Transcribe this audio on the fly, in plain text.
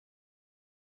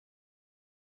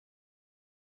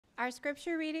Our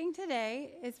scripture reading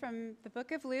today is from the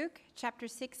book of Luke, chapter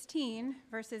 16,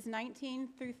 verses 19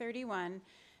 through 31,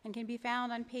 and can be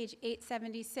found on page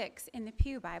 876 in the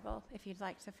Pew Bible if you'd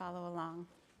like to follow along.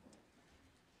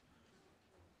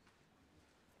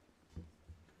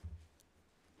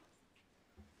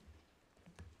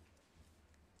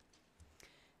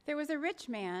 There was a rich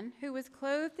man who was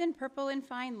clothed in purple and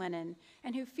fine linen,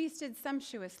 and who feasted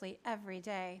sumptuously every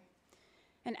day.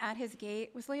 And at his gate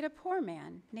was laid a poor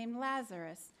man named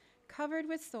Lazarus, covered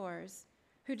with sores,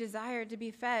 who desired to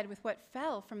be fed with what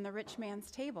fell from the rich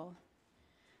man's table.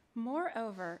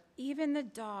 Moreover, even the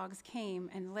dogs came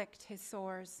and licked his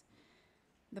sores.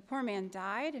 The poor man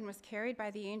died and was carried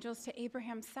by the angels to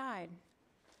Abraham's side.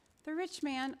 The rich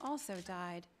man also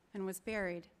died and was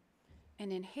buried.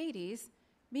 And in Hades,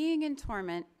 being in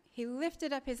torment, he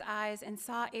lifted up his eyes and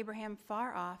saw Abraham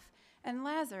far off and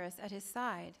Lazarus at his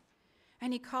side.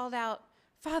 And he called out,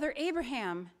 "Father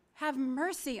Abraham, have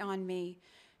mercy on me,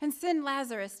 and send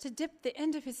Lazarus to dip the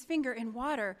end of his finger in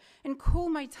water and cool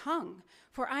my tongue,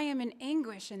 for I am in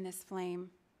anguish in this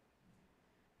flame."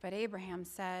 But Abraham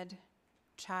said,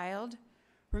 "Child,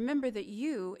 remember that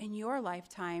you in your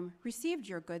lifetime received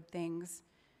your good things,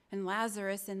 and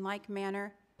Lazarus in like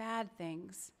manner bad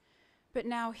things. But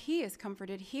now he is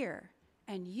comforted here,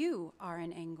 and you are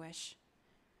in anguish.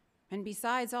 And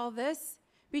besides all this,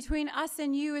 between us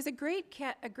and you is a great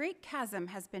chasm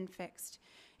has been fixed,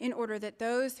 in order that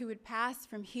those who would pass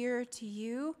from here to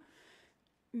you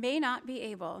may not be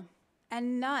able,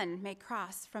 and none may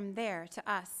cross from there to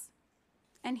us."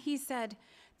 And he said,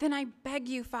 "Then I beg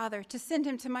you, Father, to send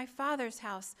him to my father's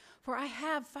house, for I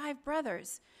have 5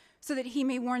 brothers, so that he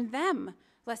may warn them,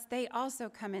 lest they also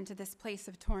come into this place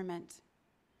of torment."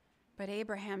 But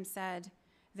Abraham said,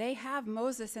 "They have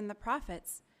Moses and the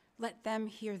prophets. Let them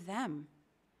hear them."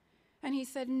 And he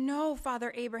said, "No,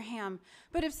 Father Abraham,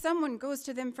 but if someone goes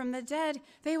to them from the dead,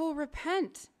 they will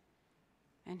repent."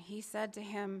 And he said to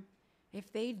him,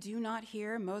 "If they do not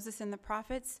hear Moses and the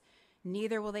prophets,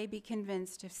 neither will they be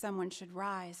convinced if someone should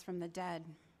rise from the dead."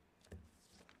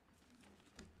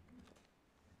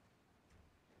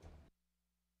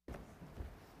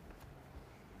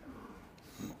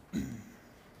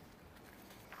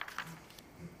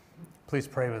 Please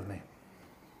pray with me.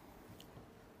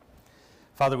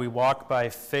 Father, we walk by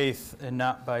faith and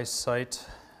not by sight,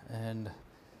 and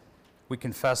we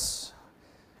confess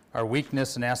our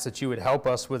weakness and ask that you would help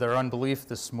us with our unbelief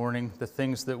this morning. The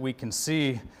things that we can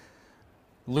see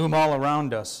loom all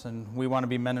around us, and we want to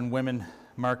be men and women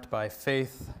marked by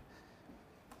faith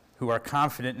who are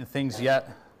confident in things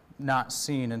yet not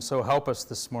seen. And so help us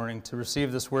this morning to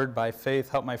receive this word by faith.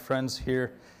 Help my friends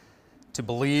here to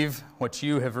believe what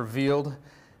you have revealed,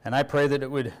 and I pray that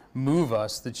it would move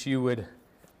us, that you would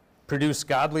produce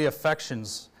godly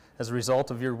affections as a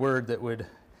result of your word that would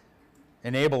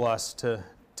enable us to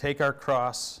take our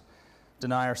cross,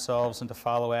 deny ourselves, and to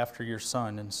follow after your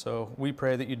Son. And so we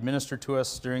pray that you'd minister to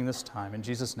us during this time. In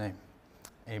Jesus' name,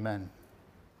 amen.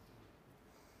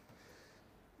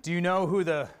 Do you know who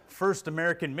the first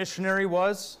American missionary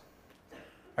was?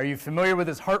 Are you familiar with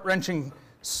his heart-wrenching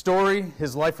story,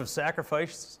 his life of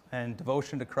sacrifice and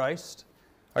devotion to Christ?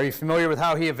 Are you familiar with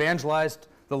how he evangelized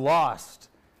the lost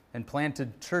and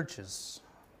planted churches?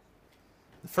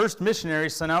 The first missionary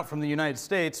sent out from the United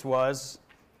States was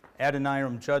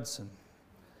Adoniram Judson.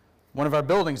 One of our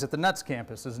buildings at the Nuts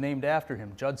campus is named after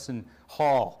him, Judson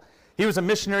Hall. He was a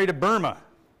missionary to Burma,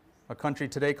 a country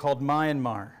today called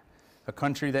Myanmar, a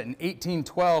country that in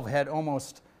 1812 had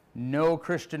almost no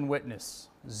Christian witness,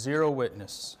 0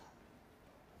 witness.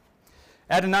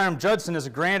 Adoniram Judson is a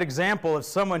grand example of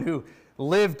someone who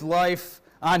lived life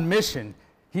on mission.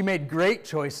 He made great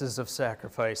choices of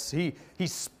sacrifice. He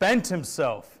spent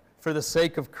himself for the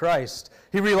sake of Christ.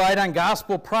 He relied on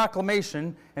gospel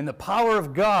proclamation and the power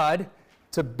of God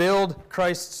to build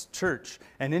Christ's church.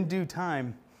 And in due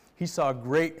time, he saw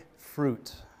great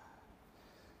fruit.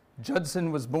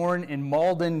 Judson was born in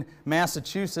Malden,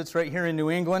 Massachusetts, right here in New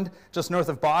England, just north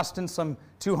of Boston, some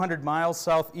 200 miles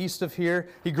southeast of here.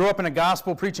 He grew up in a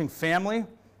gospel-preaching family.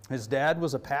 His dad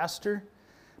was a pastor.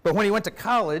 But when he went to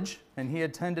college and he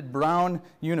attended Brown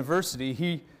University,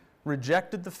 he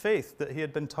rejected the faith that he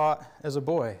had been taught as a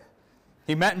boy.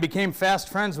 He met and became fast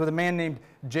friends with a man named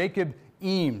Jacob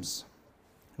Eames.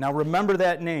 Now remember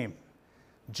that name,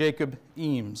 Jacob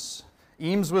Eames.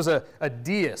 Eames was a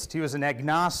deist. He was an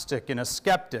agnostic and a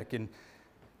skeptic, and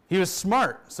he was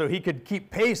smart, so he could keep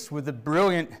pace with the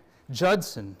brilliant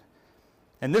Judson.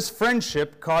 And this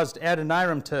friendship caused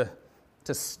Adoniram to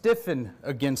stiffen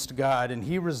against God, and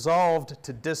he resolved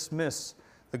to dismiss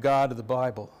the God of the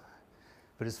Bible.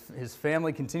 But his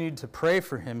family continued to pray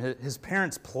for him. His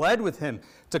parents pled with him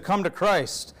to come to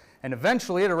Christ. And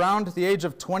eventually, at around the age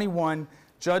of 21,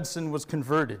 Judson was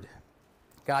converted.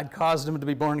 God caused him to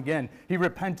be born again. He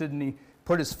repented and he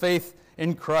put his faith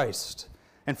in Christ.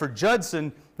 And for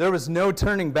Judson, there was no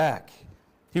turning back.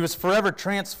 He was forever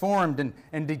transformed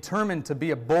and determined to be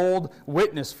a bold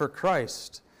witness for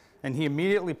Christ. And he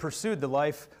immediately pursued the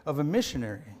life of a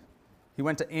missionary. He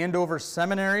went to Andover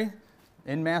Seminary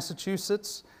in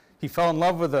Massachusetts. He fell in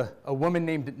love with a woman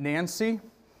named Nancy.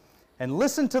 And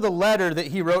listen to the letter that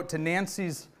he wrote to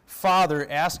Nancy's father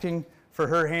asking for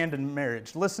her hand in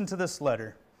marriage. Listen to this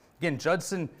letter. Again,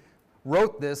 Judson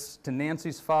wrote this to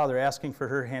Nancy's father asking for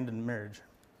her hand in marriage.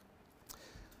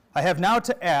 I have now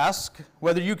to ask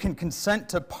whether you can consent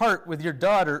to part with your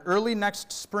daughter early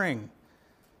next spring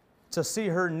to see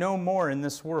her no more in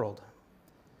this world.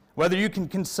 Whether you can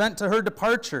consent to her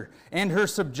departure and her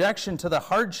subjection to the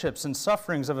hardships and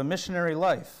sufferings of a missionary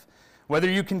life. Whether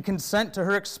you can consent to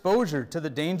her exposure to the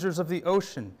dangers of the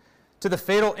ocean, to the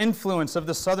fatal influence of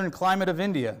the southern climate of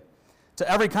India,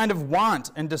 to every kind of want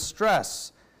and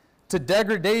distress, to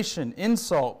degradation,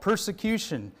 insult,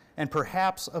 persecution, and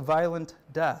perhaps a violent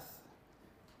death.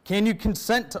 Can you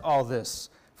consent to all this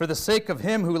for the sake of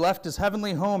him who left his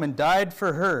heavenly home and died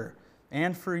for her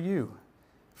and for you,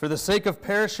 for the sake of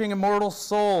perishing immortal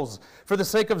souls, for the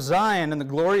sake of Zion and the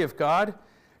glory of God?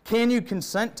 Can you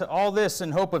consent to all this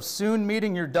in hope of soon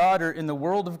meeting your daughter in the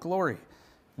world of glory,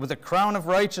 with a crown of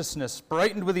righteousness,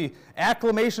 brightened with the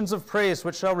acclamations of praise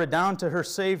which shall redound to her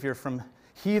Savior, from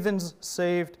heathens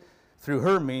saved through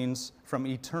her means from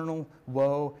eternal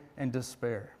woe and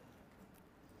despair?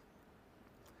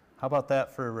 How about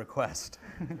that for a request?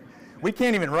 We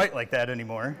can't even write like that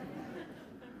anymore.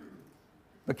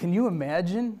 But can you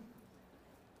imagine?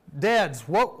 Dads,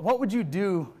 what would you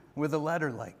do with a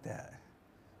letter like that?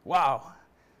 Wow.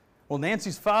 Well,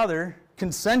 Nancy's father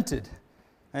consented,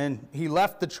 and he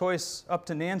left the choice up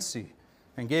to Nancy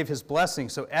and gave his blessing.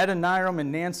 So Adoniram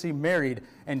and Nancy married,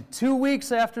 and 2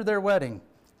 weeks after their wedding,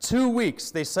 2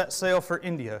 weeks, they set sail for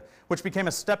India, which became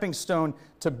a stepping stone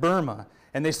to Burma.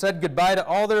 And they said goodbye to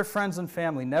all their friends and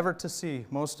family, never to see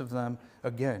most of them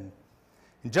again.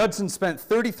 And Judson spent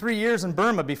 33 years in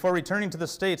Burma before returning to the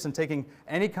States and taking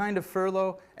any kind of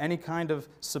furlough, any kind of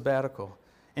sabbatical.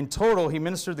 In total, he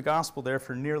ministered the gospel there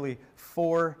for nearly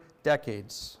 4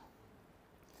 decades.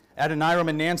 Adoniram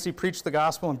and Nancy preached the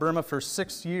gospel in Burma for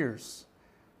 6 years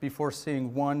before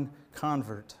seeing one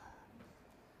convert.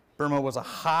 Burma was a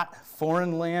hot,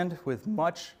 foreign land with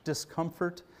much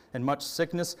discomfort and much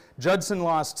sickness. Judson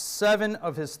lost 7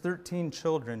 of his 13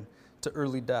 children to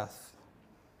early death.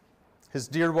 His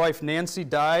dear wife Nancy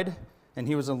died, and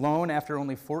he was alone after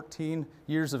only 14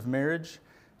 years of marriage.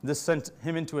 This sent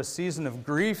him into a season of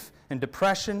grief and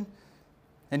depression,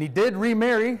 and he did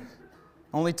remarry,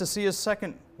 only to see his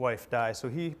second wife die. So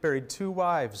he buried 2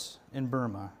 wives in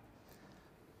Burma.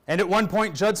 And at one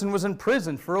point, Judson was in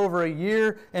prison for over 1.5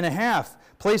 years,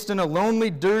 placed in a lonely,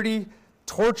 dirty,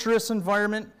 torturous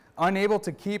environment, unable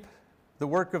to keep the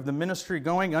work of the ministry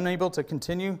going, unable to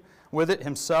continue with it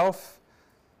himself.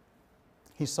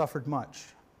 He suffered much.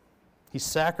 He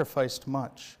sacrificed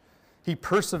much. He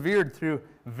persevered through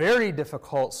very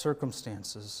difficult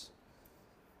circumstances.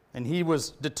 And he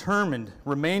was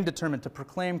remained determined to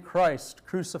proclaim Christ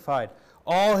crucified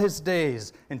all his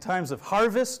days, in times of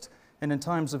harvest and in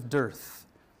times of dearth.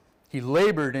 He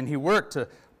labored and he worked to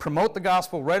promote the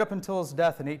gospel right up until his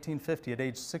death in 1850 at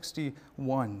age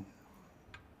 61.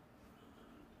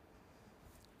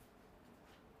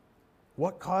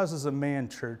 What causes a man,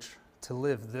 church, to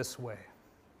live this way?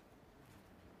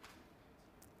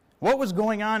 What was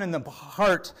going on in the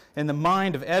heart and the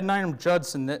mind of Adoniram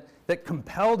Judson that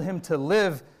compelled him to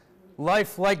live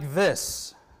life like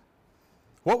this?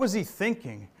 What was he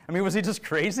thinking? I mean, was he just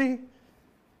crazy?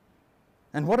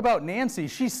 And what about Nancy?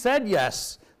 She said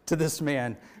yes to this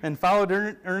man and followed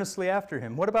earnestly after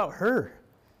him. What about her?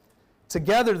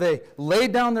 Together they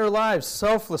laid down their lives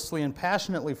selflessly and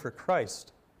passionately for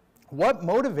Christ. What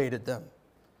motivated them?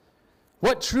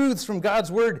 What truths from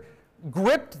God's Word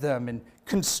gripped them and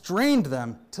constrained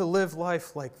them to live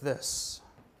life like this?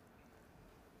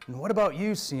 And what about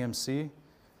you, CMC?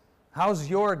 How's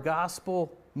your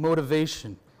gospel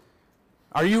motivation?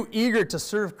 Are you eager to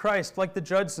serve Christ like the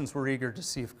Judsons were eager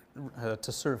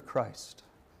to serve Christ?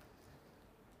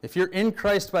 If you're in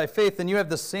Christ by faith, then you have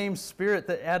the same spirit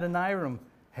that Adoniram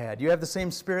had. You have the same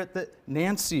spirit that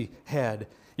Nancy had.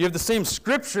 You have the same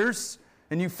scriptures,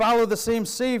 and you follow the same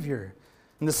Savior.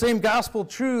 And the same gospel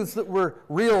truths that were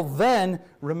real then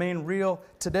remain real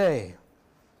today.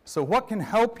 So what can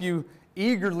help you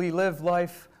eagerly live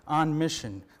life on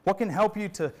mission? What can help you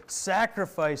to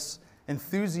sacrifice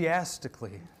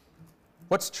enthusiastically?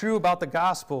 What's true about the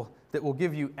gospel that will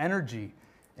give you energy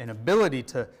and ability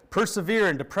to persevere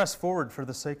and to press forward for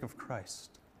the sake of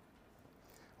Christ?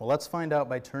 Well, let's find out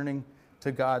by turning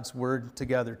to God's Word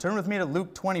together. Turn with me to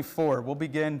Luke 24. We'll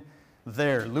begin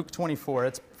there. Luke 24.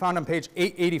 It's found on page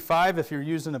 885 if you're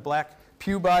using a black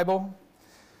pew Bible.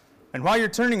 And while you're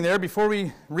turning there, before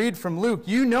we read from Luke,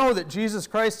 you know that Jesus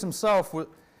Christ himself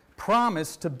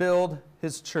promised to build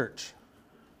his church.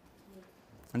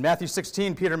 In Matthew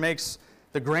 16, Peter makes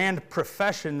the grand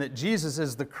profession that Jesus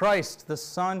is the Christ, the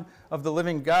Son of the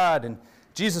living God. And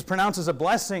Jesus pronounces a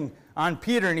blessing on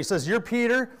Peter, and he says, "You're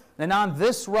Peter, and on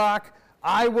this rock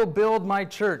I will build my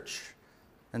church,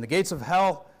 and the gates of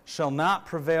hell shall not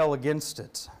prevail against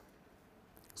it."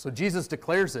 So Jesus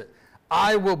declares it,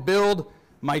 "I will build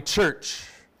my church."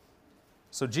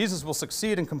 So Jesus will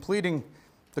succeed in completing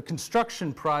the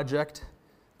construction project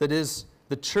that is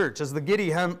the church. As the Getty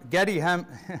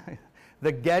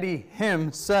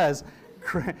hymn says,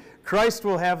 Christ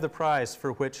will have the prize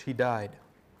for which he died.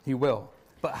 He will.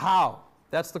 But how?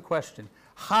 That's the question.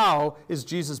 How is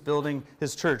Jesus building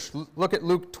his church? Look at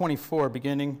Luke 24,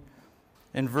 beginning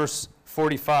in verse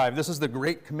 45. This is the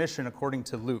Great Commission according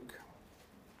to Luke.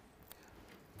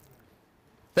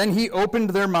 "Then he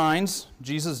opened their minds,"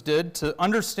 Jesus did, "to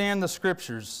understand the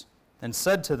Scriptures, and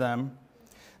said to them,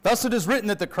 'Thus it is written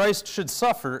that the Christ should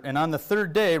suffer, and on the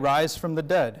third day rise from the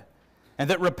dead, and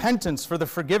that repentance for the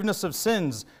forgiveness of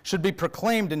sins should be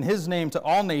proclaimed in his name to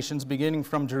all nations, beginning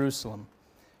from Jerusalem.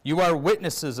 You are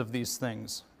witnesses of these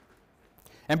things.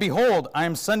 And behold, I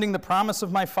am sending the promise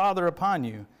of my Father upon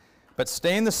you, but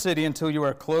stay in the city until you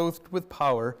are clothed with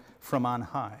power from on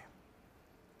high.'"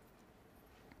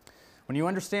 When you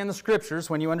understand the Scriptures,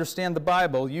 when you understand the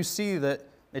Bible, you see that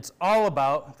it's all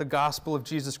about the gospel of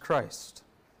Jesus Christ.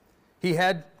 He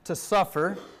had to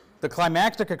suffer, the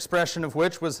climactic expression of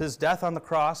which was his death on the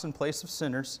cross in place of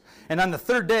sinners. And on the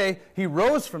third day, he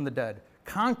rose from the dead,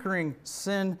 conquering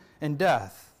sin and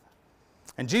death.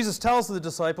 And Jesus tells the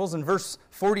disciples in verse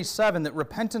 47 that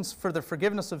repentance for the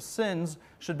forgiveness of sins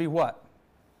should be what?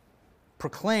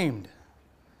 Proclaimed.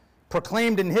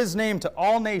 Proclaimed in his name to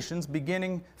all nations,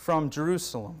 beginning from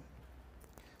Jerusalem.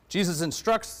 Jesus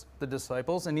instructs the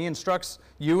disciples, and he instructs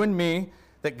you and me,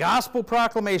 that gospel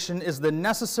proclamation is the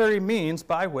necessary means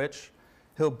by which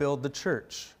he'll build the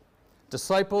church.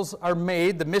 Disciples are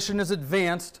made, the mission is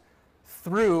advanced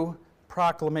through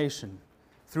proclamation,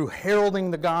 through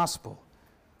heralding the gospel,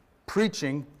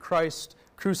 preaching Christ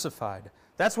crucified.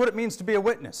 That's what it means to be a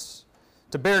witness,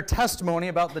 to bear testimony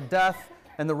about the death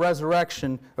and the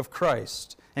resurrection of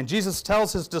Christ. And Jesus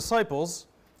tells his disciples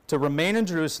to remain in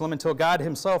Jerusalem until God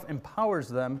himself empowers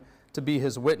them to be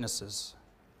his witnesses.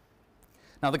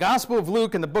 Now, the Gospel of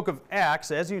Luke and the book of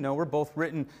Acts, as you know, were both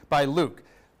written by Luke.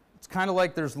 It's kind of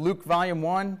like there's Luke volume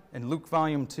 1 and Luke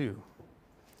volume 2.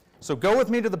 So go with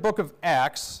me to the book of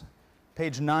Acts,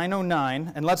 page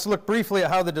 909, and let's look briefly at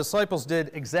how the disciples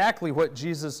did exactly what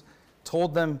Jesus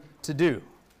told them to do.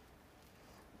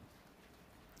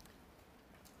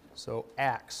 So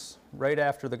Acts, right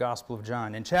after the Gospel of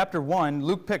John. In chapter 1,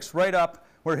 Luke picks right up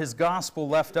where his gospel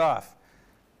left off.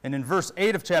 And in verse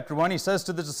 8 of chapter 1, he says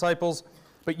to the disciples,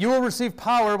 "But you will receive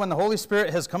power when the Holy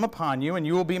Spirit has come upon you, and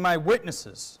you will be my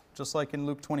witnesses," just like in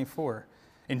Luke 24,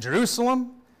 "in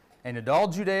Jerusalem, and in all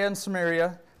Judea and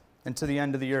Samaria, and to the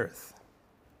end of the earth."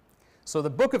 So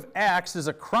the book of Acts is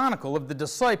a chronicle of the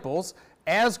disciples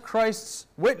as Christ's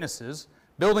witnesses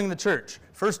building the church,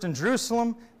 first in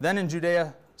Jerusalem, then in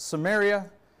Judea,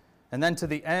 Samaria, and then to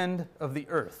the end of the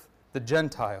earth, the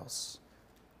Gentiles.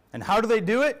 And how do they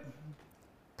do it?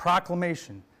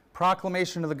 Proclamation.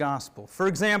 Proclamation of the gospel. For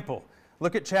example,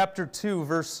 look at chapter 2,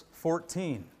 verse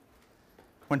 14.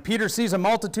 When Peter sees a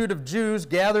multitude of Jews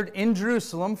gathered in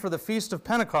Jerusalem for the feast of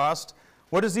Pentecost,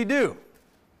 what does he do?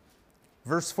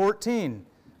 Verse 14,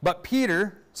 "But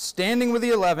Peter, standing with the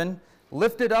 11,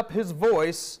 lifted up his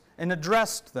voice and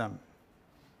addressed them."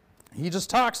 He just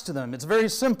talks to them. It's very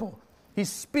simple. He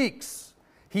speaks.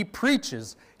 He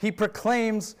preaches. He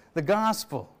proclaims the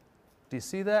gospel. Do you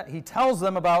see that? He tells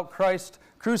them about Christ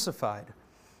crucified.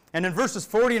 And in verses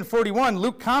 40 and 41,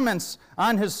 Luke comments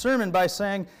on his sermon by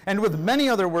saying, "And with many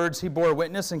other words he bore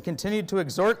witness and continued to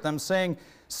exhort them, saying,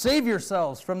 'Save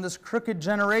yourselves from this crooked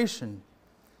generation.'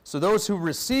 So those who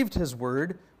received his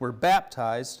word were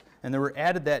baptized, and there were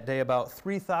added that day about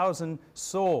 3,000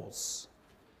 souls."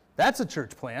 That's a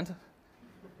church plant.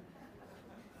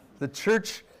 The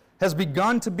church has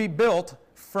begun to be built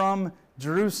from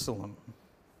Jerusalem.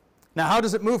 Now, how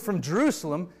does it move from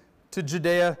Jerusalem to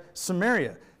Judea,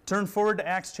 Samaria? Turn forward to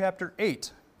Acts chapter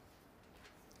 8.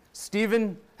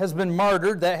 Stephen has been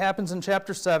martyred. That happens in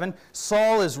chapter 7.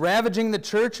 Saul is ravaging the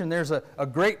church, and there's a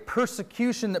great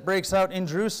persecution that breaks out in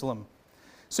Jerusalem.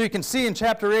 So you can see in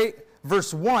chapter 8,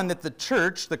 verse 1, that the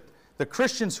church, the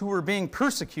Christians who were being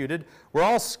persecuted, were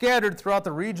all scattered throughout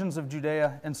the regions of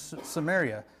Judea and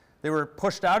Samaria. They were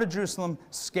pushed out of Jerusalem,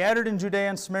 scattered in Judea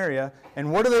and Samaria,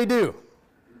 and what do?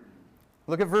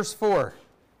 Look at verse 4.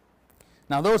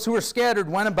 Now those who were scattered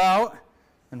went about,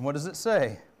 and what does it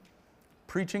say?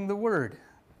 Preaching the word.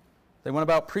 They went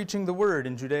about preaching the word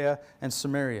in Judea and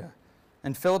Samaria.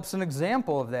 And Philip's an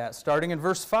example of that, starting in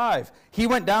verse 5. He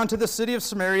went down to the city of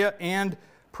Samaria and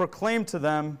proclaimed to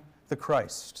them the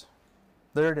Christ.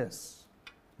 There it is.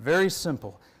 Very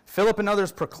simple. Philip and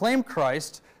others proclaimed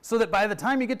Christ, so that by the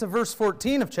time you get to verse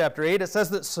 14 of chapter 8, it says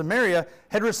that Samaria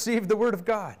had received the word of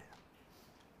God.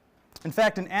 In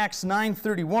fact, in Acts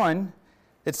 9:31,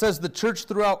 it says the church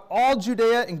throughout all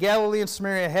Judea and Galilee and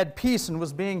Samaria had peace and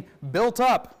was being built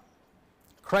up.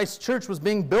 Christ's church was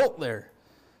being built there.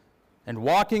 And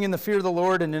walking in the fear of the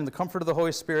Lord and in the comfort of the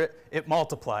Holy Spirit, it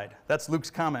multiplied. That's Luke's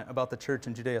comment about the church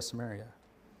in Judea, Samaria.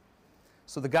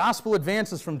 So the gospel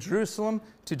advances from Jerusalem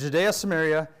to Judea,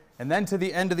 Samaria, and then to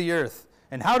the end of the earth.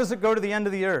 And how does it go to the end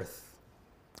of the earth?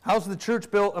 How's the church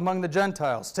built among the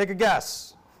Gentiles? Take a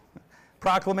guess.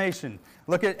 Proclamation.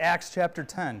 Look at Acts chapter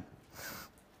 10.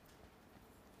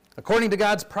 According to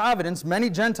God's providence, many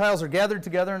Gentiles are gathered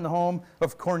together in the home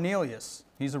of Cornelius.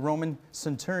 He's a Roman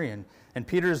centurion. And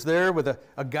Peter is there with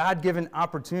a God-given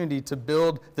opportunity to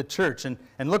build the church. And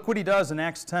look what he does in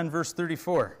Acts 10, verse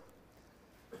 34.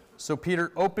 So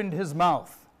Peter opened his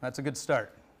mouth. That's a good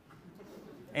start.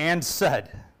 And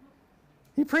said.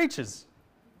 He preaches.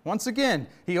 Once again,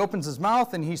 he opens his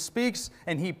mouth and he speaks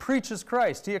and he preaches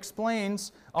Christ. He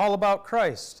explains all about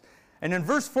Christ. And in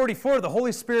verse 44, the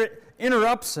Holy Spirit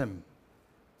interrupts him.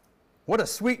 What a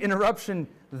sweet interruption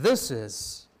this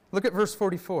is. Look at verse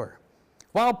 44.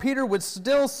 While Peter was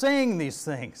still saying these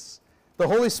things, the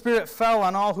Holy Spirit fell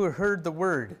on all who heard the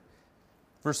word.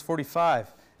 Verse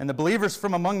 45. And the believers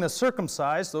from among the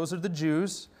circumcised, those are the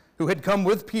Jews, who had come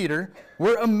with Peter,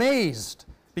 were amazed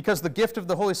because the gift of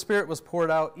the Holy Spirit was poured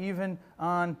out even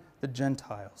on the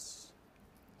Gentiles.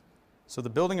 So the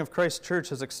building of Christ's church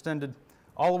has extended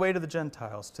all the way to the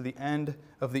Gentiles, to the end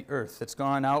of the earth. It's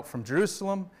gone out from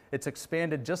Jerusalem. It's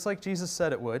expanded just like Jesus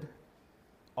said it would,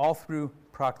 all through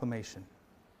proclamation,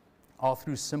 all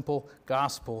through simple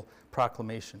gospel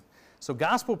proclamation. So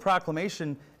gospel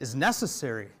proclamation is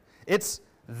necessary. It's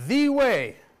the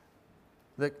way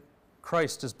that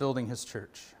Christ is building his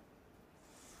church.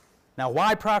 Now,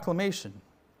 why proclamation?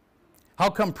 How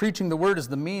come preaching the word is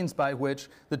the means by which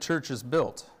the church is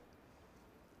built?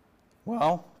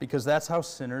 Well, because that's how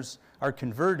sinners are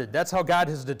converted. That's how God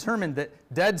has determined that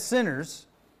dead sinners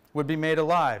would be made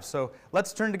alive. So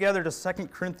let's turn together to 2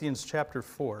 Corinthians chapter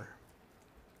 4.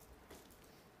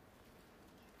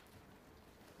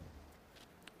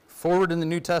 Forward in the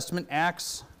New Testament,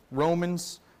 Acts,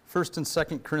 Romans, 1st and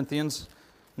 2nd Corinthians.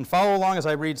 And follow along as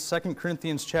I read 2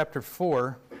 Corinthians chapter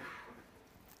 4,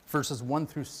 verses 1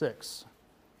 through 6.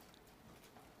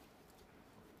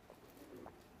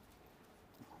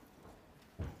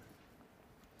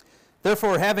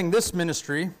 Therefore, having this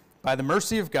ministry, by the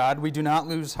mercy of God, we do not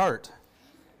lose heart.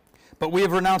 But we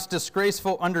have renounced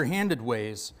disgraceful, underhanded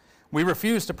ways. We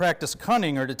refuse to practice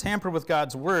cunning or to tamper with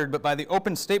God's word, but by the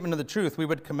open statement of the truth, we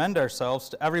would commend ourselves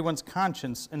to everyone's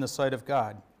conscience in the sight of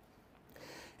God.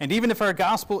 And even if our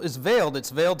gospel is veiled,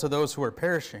 it's veiled to those who are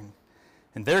perishing.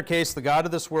 In their case, the God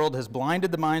of this world has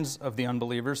blinded the minds of the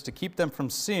unbelievers to keep them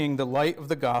from seeing the light of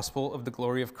the gospel of the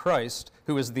glory of Christ,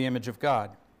 who is the image of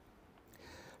God.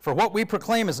 For what we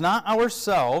proclaim is not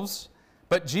ourselves,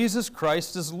 but Jesus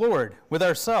Christ is Lord, with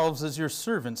ourselves as your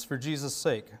servants for Jesus'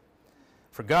 sake.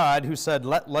 For God, who said,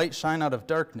 "Let light shine out of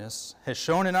darkness," has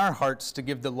shone in our hearts to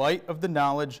give the light of the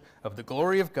knowledge of the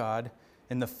glory of God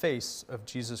in the face of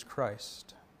Jesus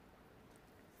Christ.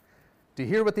 Do you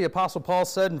hear what the Apostle Paul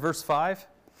said in verse 5?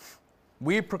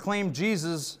 We proclaim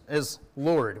Jesus as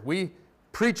Lord. We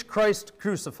preach Christ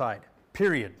crucified,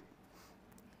 period.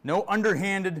 No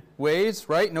underhanded ways,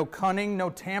 right? No cunning,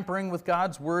 no tampering with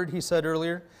God's word, he said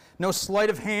earlier. No sleight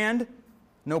of hand,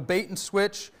 no bait and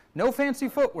switch, no fancy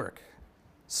footwork.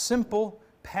 Simple,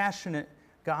 passionate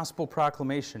gospel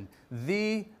proclamation,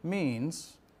 the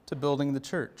means to building the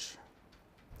church.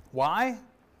 Why?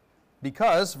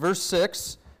 Because, verse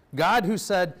 6, God who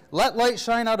said, "Let light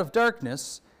shine out of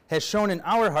darkness," has shone in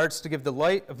our hearts to give the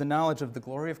light of the knowledge of the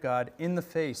glory of God in the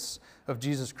face of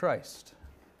Jesus Christ.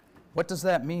 What does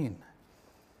that mean?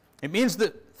 It means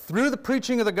that through the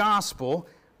preaching of the gospel,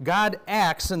 God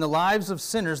acts in the lives of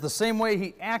sinners the same way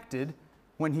he acted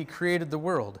when he created the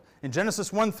world. In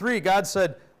Genesis 1:3, God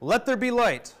said, "Let there be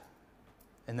light,"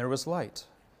 and there was light.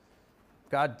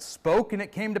 God spoke and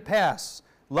it came to pass.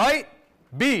 Light,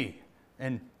 be,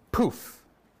 and poof,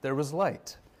 there was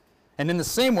light. And in the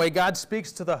same way, God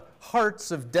speaks to the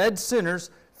hearts of dead sinners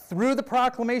through the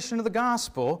proclamation of the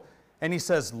gospel, and he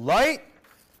says, light,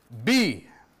 be.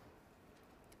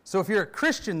 So if you're a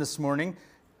Christian this morning,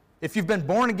 if you've been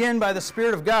born again by the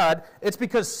Spirit of God, it's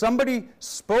because somebody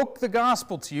spoke the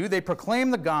gospel to you, they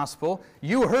proclaimed the gospel,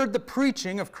 you heard the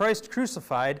preaching of Christ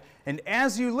crucified, and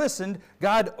as you listened,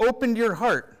 God opened your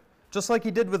heart, just like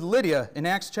he did with Lydia in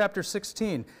Acts chapter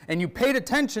 16, and you paid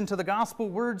attention to the gospel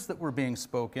words that were being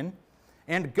spoken,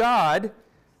 and God,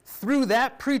 through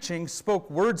that preaching, spoke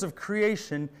words of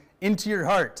creation into your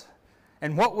heart.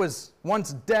 And what was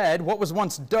once dead, what was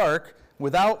once dark,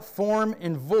 without form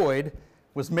and void,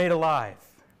 was made alive.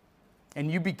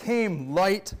 And you became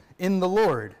light in the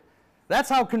Lord. That's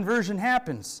how conversion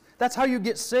happens. That's how you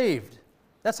get saved.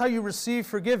 That's how you receive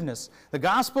forgiveness. The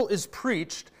gospel is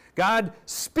preached. God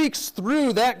speaks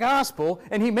through that gospel,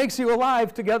 and he makes you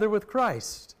alive together with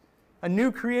Christ. A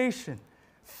new creation,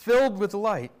 filled with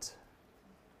light.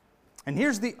 And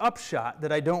here's the upshot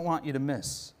that I don't want you to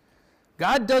miss.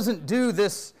 God doesn't do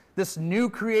this new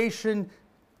creation,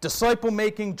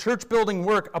 disciple-making, church-building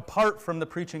work apart from the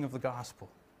preaching of the gospel.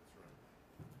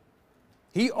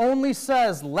 He only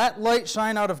says, let light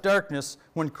shine out of darkness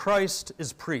when Christ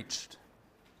is preached.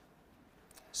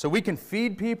 So we can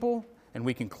feed people, and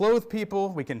we can clothe people,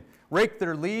 we can rake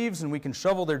their leaves, and we can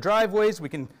shovel their driveways, we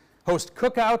can host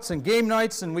cookouts and game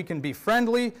nights, and we can be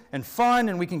friendly and fun,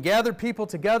 and we can gather people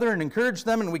together and encourage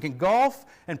them, and we can golf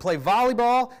and play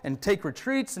volleyball and take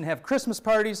retreats and have Christmas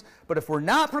parties. But if we're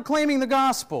not proclaiming the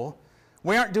gospel,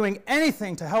 we aren't doing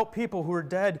anything to help people who are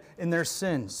dead in their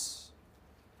sins.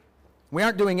 We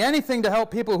aren't doing anything to help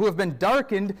people who have been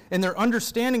darkened in their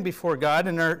understanding before God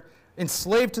and are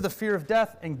enslaved to the fear of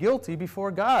death and guilty before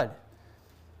God.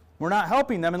 We're not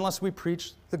helping them unless we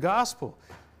preach the gospel.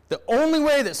 The only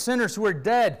way that sinners who are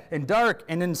dead and dark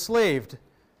and enslaved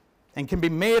and can be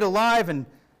made alive and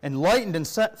enlightened and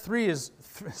set free is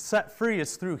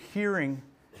through hearing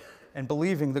and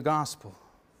believing the gospel.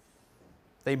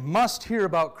 They must hear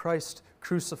about Christ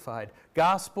crucified.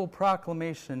 Gospel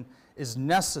proclamation is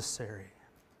necessary.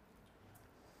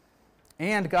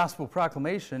 And gospel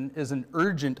proclamation is an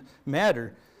urgent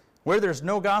matter. Where there's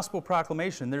no gospel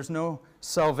proclamation, there's no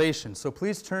salvation. So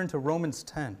please turn to Romans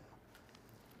 10.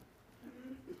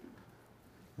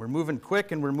 We're moving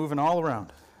quick and we're moving all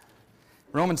around.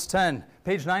 Romans 10,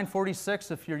 page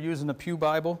 946 if you're using a Pew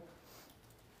Bible.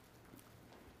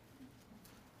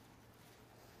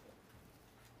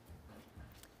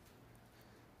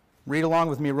 Read along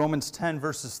with me, Romans 10,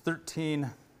 verses 13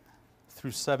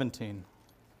 through 17.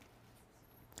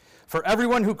 For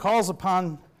everyone who calls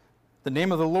upon the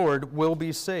name of the Lord will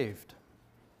be saved.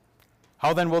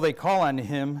 How then will they call on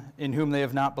him in whom they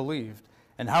have not believed?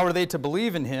 And how are they to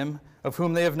believe in him of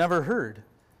whom they have never heard?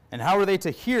 And how are they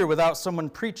to hear without someone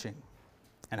preaching?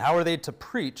 And how are they to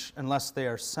preach unless they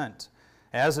are sent?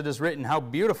 As it is written, how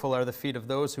beautiful are the feet of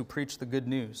those who preach the good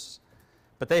news.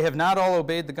 But they have not all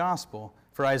obeyed the gospel.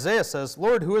 For Isaiah says,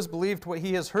 Lord, who has believed what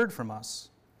he has heard from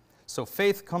us? So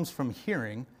faith comes from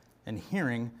hearing, and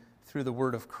hearing through the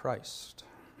word of Christ.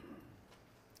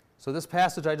 So this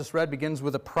passage I just read begins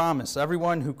with a promise.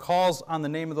 Everyone who calls on the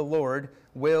name of the Lord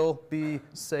will be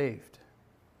saved.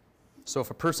 So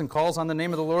if a person calls on the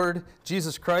name of the Lord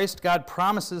Jesus Christ, God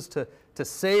promises to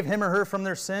save him or her from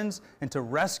their sins and to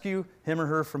rescue him or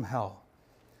her from hell.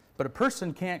 But a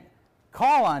person can't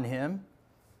call on him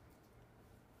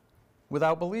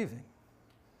without believing.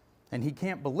 And he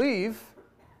can't believe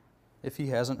if he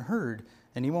hasn't heard.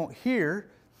 And he won't hear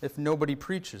if nobody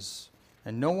preaches.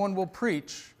 And no one will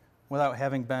preach without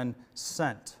having been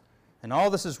sent. And all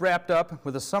this is wrapped up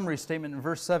with a summary statement in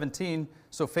verse 17.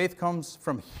 So faith comes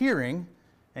from hearing,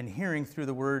 and hearing through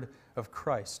the word of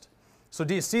Christ. So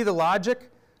do you see the logic?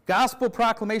 Gospel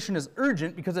proclamation is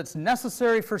urgent because it's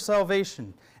necessary for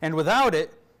salvation. And without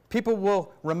it, people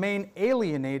will remain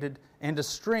alienated and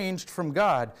estranged from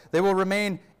God. They will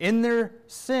remain in their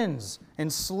sins,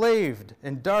 enslaved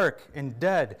and dark and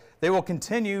dead. They will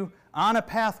continue on a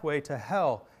pathway to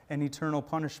hell and eternal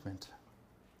punishment.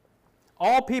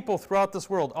 All people throughout this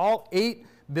world, all 8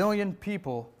 billion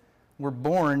people, were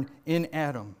born in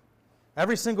Adam.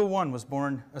 Every single one was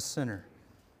born a sinner.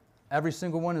 Every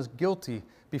single one is guilty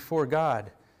before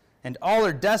God. And all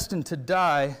are destined to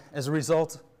die as a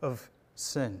result of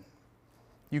sin.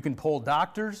 You can poll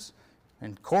doctors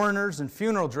and coroners and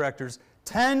funeral directors.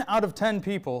 10 out of 10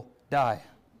 people die.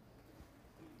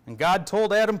 And God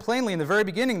told Adam plainly in the very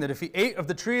beginning that if he ate of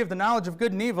the tree of the knowledge of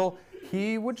good and evil,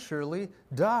 he would surely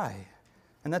die.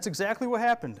 And that's exactly what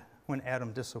happened when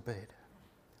Adam disobeyed.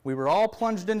 We were all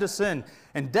plunged into sin,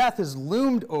 and death has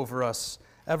loomed over us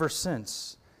ever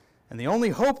since. And the only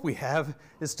hope we have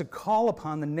is to call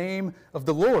upon the name of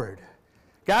the Lord.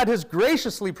 God has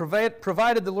graciously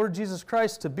provided the Lord Jesus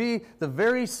Christ to be the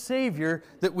very Savior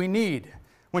that we need.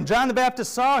 When John the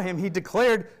Baptist saw him, he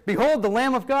declared, "Behold, the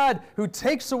Lamb of God who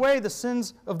takes away the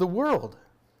sins of the world."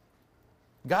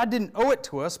 God didn't owe it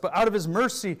to us, but out of his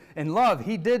mercy and love,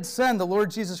 he did send the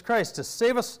Lord Jesus Christ to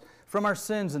save us from our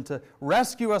sins and to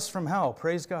rescue us from hell.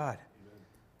 Praise God. Amen.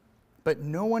 But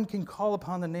no one can call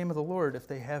upon the name of the Lord if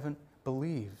they haven't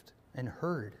believed and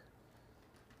heard.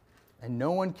 And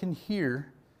no one can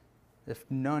hear if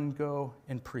none go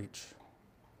and preach,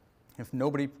 if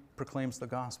nobody proclaims the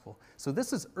gospel. So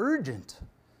this is urgent.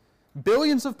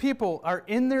 Billions of people are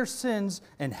in their sins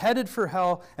and headed for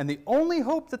hell, and the only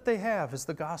hope that they have is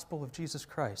the gospel of Jesus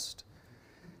Christ.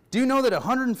 Do you know that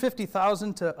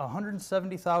 150,000 to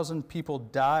 170,000 people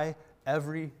die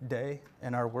every day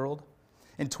in our world?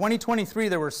 In 2023,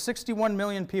 there were 61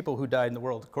 million people who died in the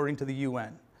world, according to the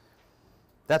UN.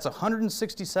 That's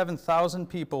 167,000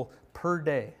 people per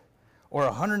day, or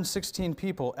 116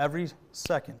 people every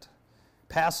second,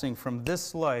 passing from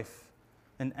this life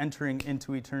and entering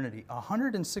into eternity.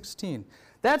 116.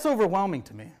 That's overwhelming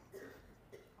to me.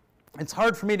 It's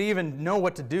hard for me to even know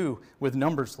what to do with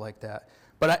numbers like that.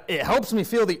 But it helps me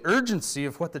feel the urgency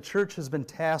of what the church has been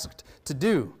tasked to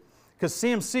do. Because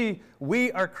CMC,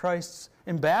 we are Christ's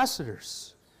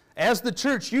ambassadors. As the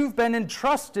church, you've been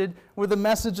entrusted with a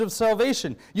message of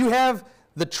salvation. You have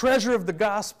the treasure of the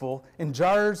gospel in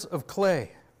jars of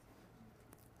clay.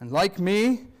 And like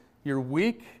me, you're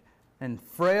weak and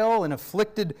frail and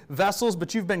afflicted vessels,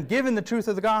 but you've been given the truth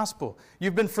of the gospel.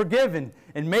 You've been forgiven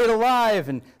and made alive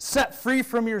and set free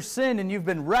from your sin, and you've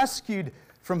been rescued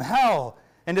from hell.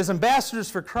 And as ambassadors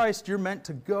for Christ, you're meant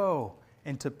to go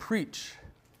and to preach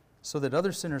so that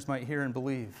other sinners might hear and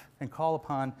believe and call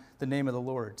upon the name of the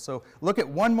Lord. So look at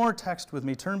one more text with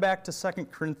me. Turn back to 2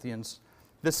 Corinthians,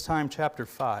 this time chapter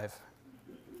 5.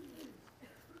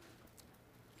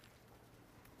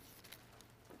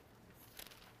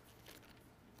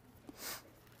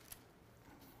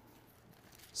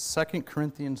 Second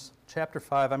Corinthians chapter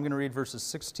 5, I'm going to read verses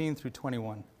 16 through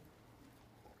 21.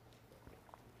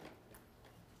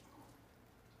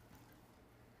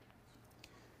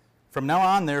 From now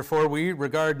on, therefore, we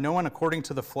regard no one according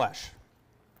to the flesh.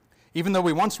 Even though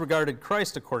we once regarded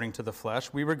Christ according to the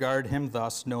flesh, we regard him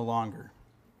thus no longer.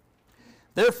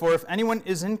 Therefore, if anyone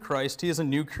is in Christ, he is a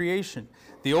new creation.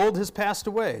 The old has passed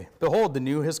away. Behold, the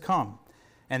new has come.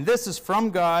 And this is from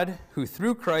God, who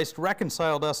through Christ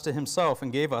reconciled us to himself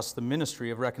and gave us the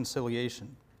ministry of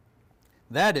reconciliation.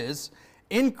 That is,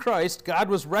 in Christ, God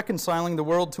was reconciling the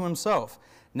world to himself,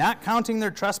 not counting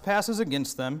their trespasses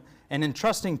against them, and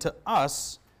entrusting to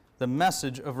us the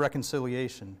message of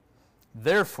reconciliation.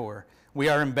 Therefore, we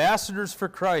are ambassadors for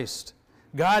Christ,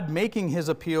 God making his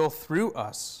appeal through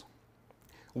us.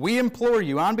 We implore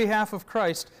you, on behalf of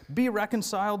Christ, be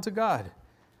reconciled to God.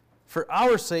 For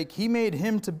our sake, he made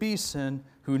him to be sin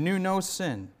who knew no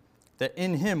sin, that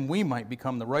in him we might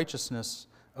become the righteousness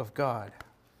of God.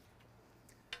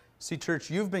 See, church,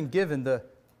 you've been given the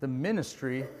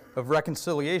ministry of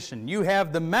reconciliation. You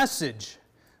have the message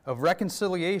of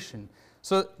reconciliation.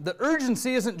 So the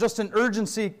urgency isn't just an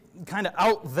urgency kind of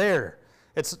out there.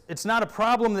 It's not a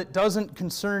problem that doesn't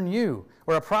concern you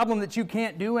or a problem that you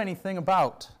can't do anything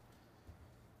about.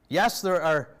 Yes, there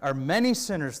are many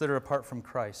sinners that are apart from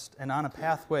Christ and on a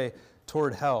pathway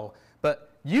toward hell.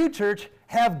 But you, church,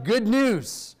 have good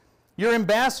news. You're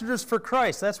ambassadors for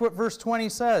Christ. That's what verse 20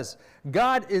 says.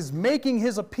 God is making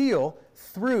his appeal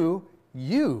through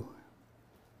you.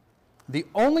 The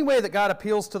only way that God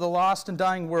appeals to the lost and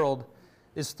dying world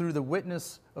is through the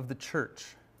witness of the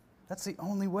church. That's the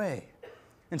only way.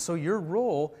 And so your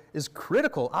role is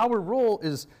critical. Our role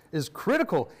is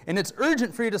critical. And it's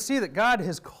urgent for you to see that God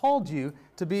has called you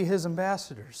to be his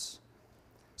ambassadors.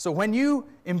 So when you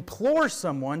implore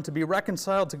someone to be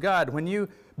reconciled to God, when you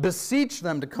beseech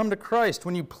them to come to Christ,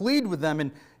 when you plead with them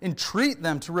and entreat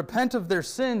them to repent of their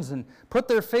sins and put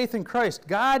their faith in Christ,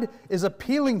 God is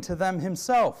appealing to them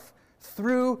himself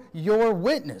through your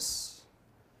witness.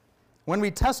 When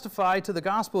we testify to the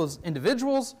gospel as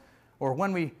individuals, or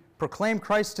when we proclaim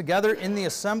Christ together in the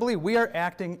assembly, we are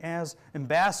acting as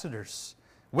ambassadors,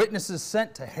 witnesses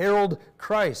sent to herald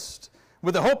Christ,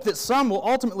 with the hope that some will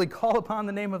ultimately call upon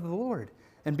the name of the Lord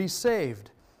and be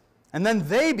saved. And then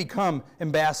they become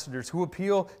ambassadors who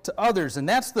appeal to others. And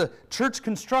that's the church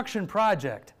construction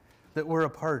project that we're a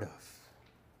part of.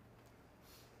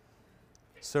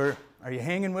 So, are you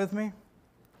hanging with me?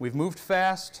 We've moved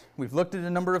fast. We've looked at a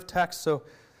number of texts. So,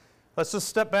 let's just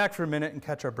step back for a minute and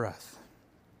catch our breath.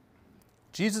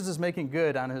 Jesus is making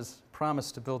good on his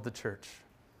promise to build the church,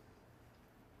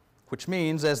 which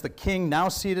means as the king now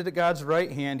seated at God's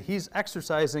right hand, he's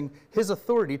exercising his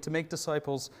authority to make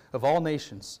disciples of all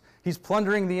nations. He's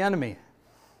plundering the enemy,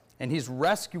 and he's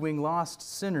rescuing lost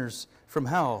sinners from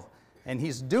hell, and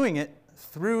he's doing it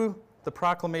through the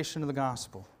proclamation of the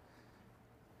gospel.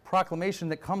 Proclamation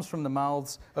that comes from the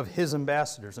mouths of his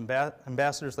ambassadors,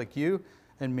 ambassadors like you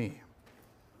and me.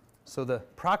 So the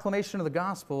proclamation of the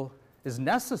gospel is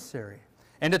necessary,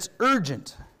 and it's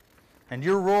urgent. And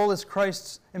your role as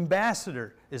Christ's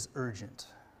ambassador is urgent.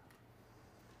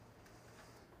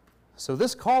 So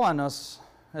this call on us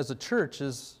as a church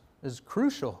is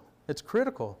crucial. It's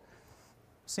critical.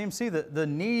 CMC, the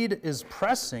need is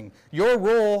pressing. Your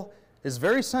role is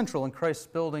very central in Christ's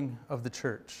building of the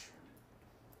church.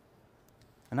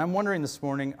 And I'm wondering this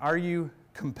morning, are you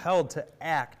compelled to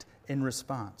act in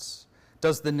response?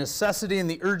 Does the necessity and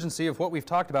the urgency of what we've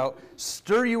talked about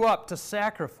stir you up to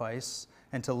sacrifice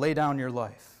and to lay down your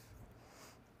life?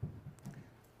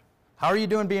 How are you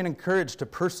doing being encouraged to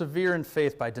persevere in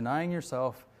faith by denying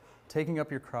yourself, taking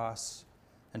up your cross,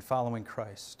 and following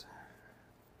Christ?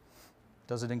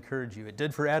 Does it encourage you? It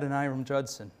did for Adoniram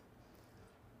Judson.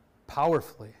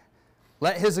 Powerfully.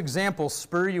 Let his example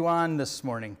spur you on this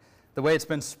morning, the way it's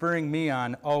been spurring me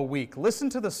on all week. Listen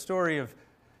to the story of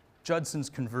Judson's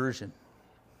conversion.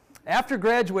 After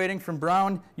graduating from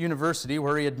Brown University,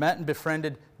 where he had met and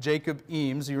befriended Jacob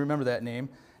Eames, you remember that name,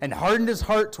 and hardened his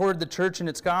heart toward the church and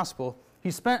its gospel, he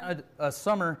spent a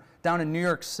summer down in New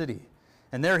York City.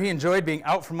 And there he enjoyed being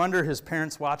out from under his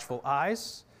parents' watchful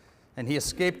eyes, and he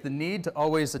escaped the need to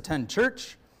always attend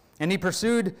church, and he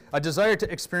pursued a desire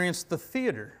to experience the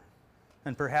theater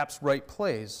and perhaps write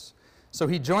plays. So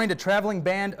he joined a traveling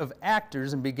band of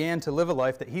actors and began to live a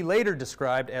life that he later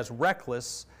described as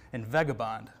reckless and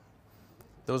vagabond.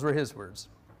 Those were his words.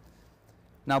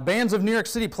 Now, bands of New York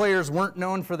City players weren't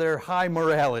known for their high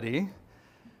morality.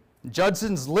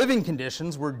 Judson's living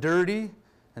conditions were dirty,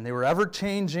 and they were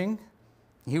ever-changing.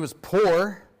 He was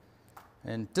poor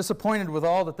and disappointed with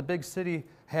all that the big city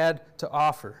had to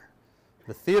offer.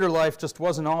 The theater life just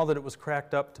wasn't all that it was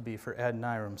cracked up to be for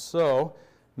Adoniram. So,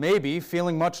 maybe,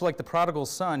 feeling much like the prodigal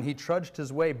son, he trudged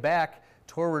his way back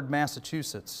toward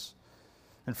Massachusetts.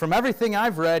 And from everything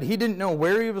I've read, he didn't know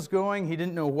where he was going. He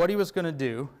didn't know what he was going to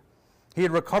do. He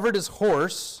had recovered his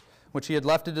horse, which he had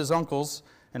left at his uncle's,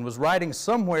 and was riding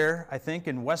somewhere, I think,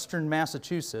 in western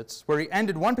Massachusetts, where he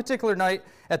ended one particular night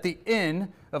at the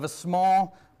inn of a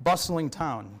small, bustling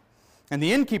town. And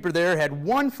the innkeeper there had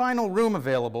one final room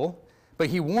available, but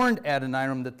he warned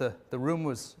Adoniram that the room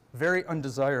was very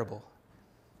undesirable.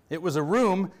 It was a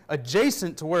room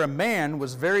adjacent to where a man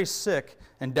was very sick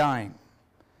and dying.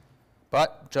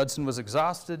 But Judson was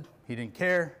exhausted, he didn't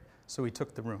care, so he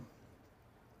took the room.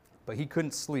 But he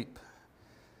couldn't sleep.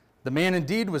 The man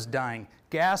indeed was dying,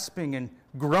 gasping and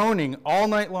groaning all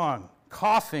night long,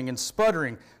 coughing and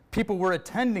sputtering. People were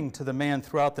attending to the man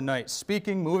throughout the night,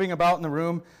 speaking, moving about in the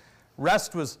room.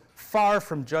 Rest was far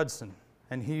from Judson,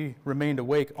 and he remained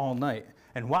awake all night.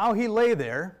 And while he lay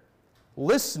there,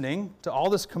 listening to all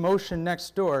this commotion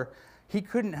next door, he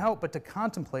couldn't help but to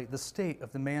contemplate the state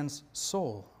of the man's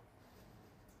soul.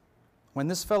 When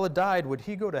this fellow died, would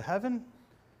he go to heaven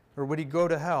or would he go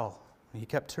to hell? He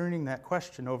kept turning that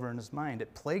question over in his mind.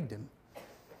 It plagued him.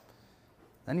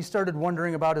 Then he started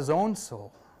wondering about his own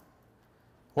soul.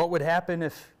 What would happen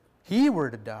if he were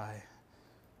to die?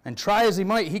 And try as he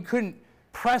might, he couldn't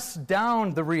press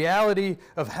down the reality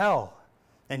of hell.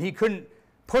 And he couldn't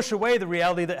push away the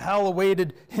reality that hell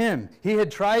awaited him. He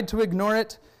had tried to ignore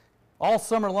it. All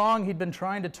summer long, he'd been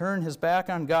trying to turn his back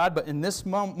on God, but in this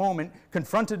moment,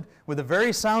 confronted with the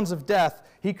very sounds of death,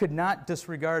 he could not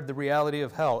disregard the reality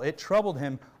of hell. It troubled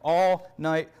him all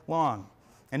night long.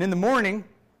 And in the morning,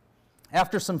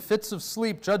 after some fits of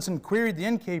sleep, Judson queried the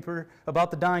innkeeper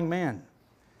about the dying man.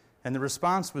 And the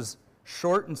response was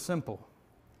short and simple.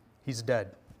 He's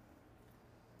dead.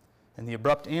 And the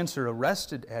abrupt answer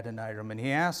arrested Adoniram, and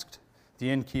he asked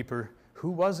the innkeeper, who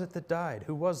was it that died?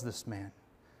 Who was this man?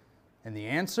 And the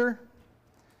answer?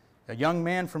 A young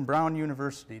man from Brown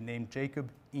University named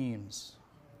Jacob Eames.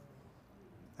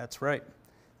 That's right.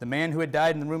 The man who had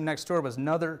died in the room next door was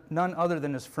none other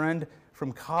than his friend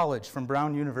from college, from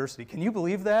Brown University. Can you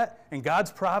believe that? And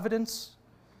God's providence?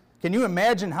 Can you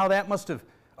imagine how that must have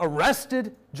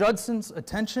arrested Judson's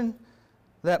attention?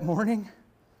 that morning.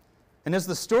 And as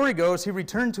the story goes, he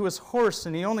returned to his horse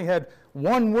and he only had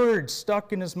one word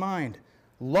stuck in his mind: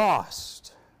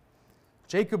 lost.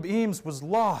 Jacob Eames was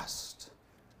lost.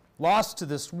 Lost to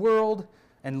this world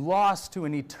and lost to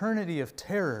an eternity of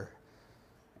terror.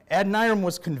 Adoniram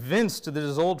was convinced that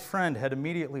his old friend had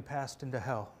immediately passed into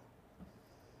hell.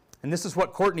 And this is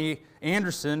what Courtney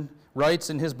Anderson writes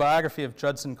in his biography of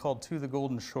Judson called To the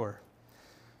Golden Shore.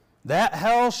 That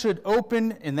hell should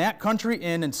open in that country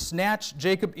inn and snatch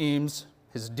Jacob Eames,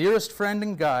 his dearest friend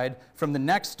and guide, from the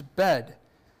next bed.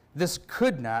 This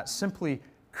could not, simply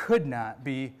could not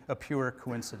be a pure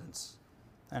coincidence.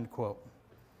 End quote.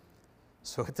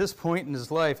 So at this point in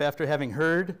his life, after having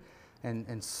heard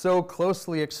and so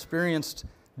closely experienced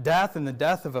death and the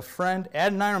death of a friend,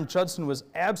 Adoniram Judson was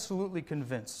absolutely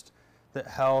convinced that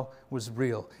hell was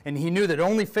real. And he knew that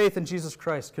only faith in Jesus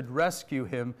Christ could rescue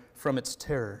him from its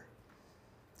terror.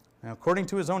 Now, according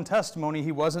to his own testimony,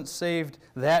 he wasn't saved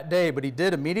that day, but he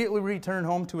did immediately return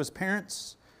home to his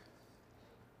parents.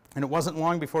 And it wasn't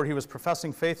long before he was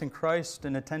professing faith in Christ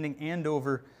and attending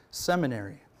Andover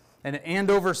Seminary. And at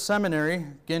Andover Seminary,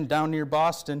 again down near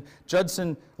Boston,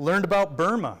 Judson learned about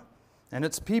Burma and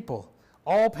its people,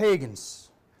 all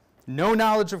pagans, no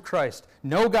knowledge of Christ,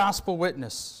 no gospel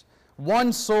witness,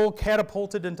 one soul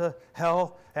catapulted into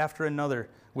hell after another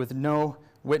with no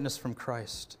witness from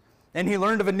Christ. And he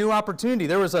learned of a new opportunity.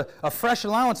 There was a fresh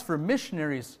allowance for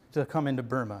missionaries to come into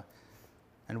Burma.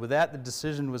 And with that, the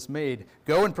decision was made.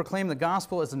 Go and proclaim the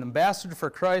gospel as an ambassador for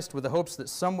Christ with the hopes that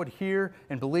some would hear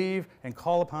and believe and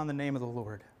call upon the name of the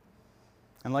Lord.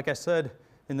 And like I said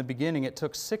in the beginning, it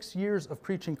took 6 years of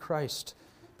preaching Christ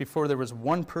before there was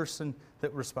one person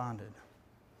that responded.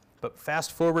 But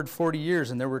fast forward 40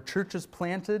 years, and there were churches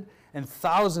planted and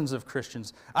thousands of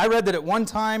Christians. I read that at one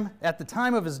time, at the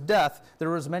time of his death, there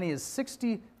were as many as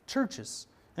 60 churches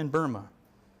in Burma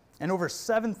and over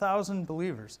 7,000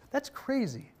 believers. That's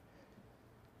crazy.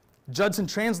 Judson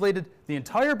translated the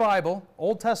entire Bible,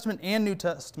 Old Testament and New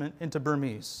Testament, into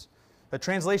Burmese, a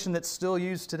translation that's still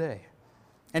used today.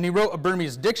 And he wrote a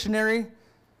Burmese dictionary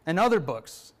and other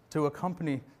books to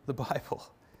accompany the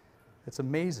Bible. It's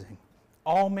amazing.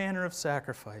 All manner of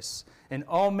sacrifice and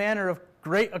all manner of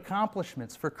great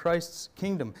accomplishments for Christ's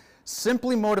kingdom,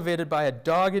 simply motivated by a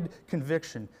dogged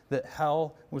conviction that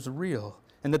hell was real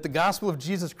and that the gospel of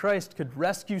Jesus Christ could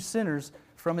rescue sinners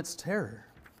from its terror.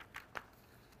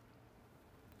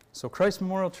 So, Christ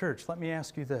Memorial Church, let me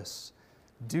ask you this.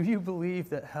 Do you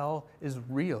believe that hell is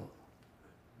real?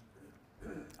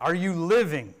 Are you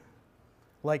living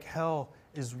like hell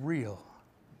is real?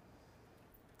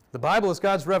 The Bible is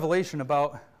God's revelation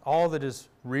about all that is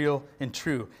real and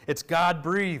true. It's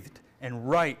God-breathed and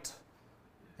right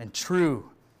and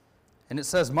true. And it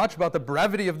says much about the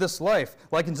brevity of this life,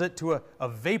 likens it to a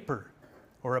vapor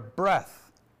or a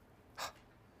breath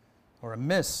or a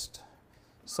mist,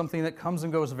 something that comes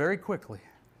and goes very quickly.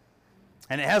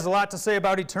 And it has a lot to say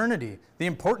about eternity, the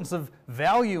importance of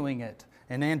valuing it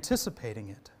and anticipating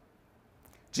it.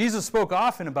 Jesus spoke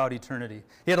often about eternity.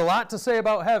 He had a lot to say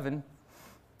about heaven,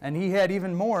 and he had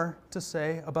even more to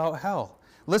say about hell.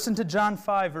 Listen to John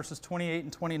 5, verses 28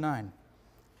 and 29.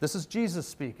 This is Jesus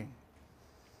speaking.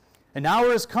 An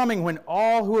hour is coming when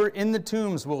all who are in the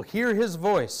tombs will hear his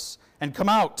voice and come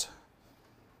out.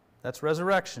 That's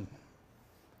resurrection.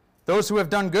 Those who have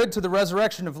done good to the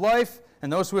resurrection of life,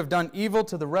 and those who have done evil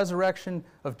to the resurrection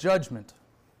of judgment.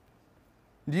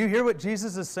 Do you hear what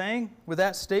Jesus is saying with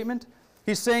that statement?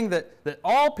 He's saying that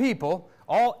all people,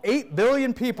 all 8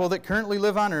 billion people that currently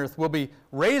live on earth, will be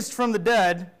raised from the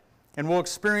dead and will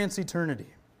experience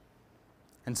eternity.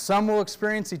 And some will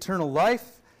experience eternal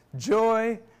life,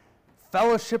 joy,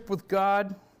 fellowship with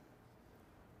God,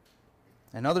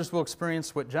 and others will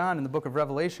experience what John in the book of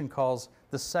Revelation calls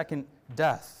the second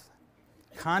death.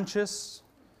 Conscious,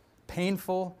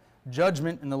 painful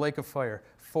judgment in the lake of fire,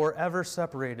 forever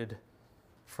separated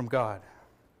from God.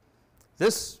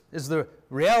 This is the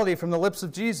reality from the lips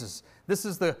of Jesus. This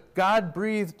is the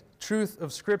God-breathed truth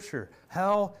of Scripture.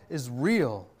 Hell is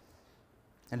real.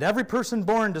 And every person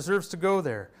born deserves to go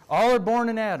there. All are born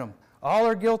in Adam. All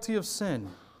are guilty of sin.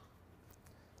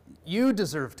 You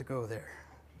deserve to go there.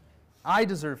 I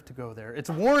deserve to go there. It's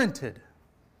warranted.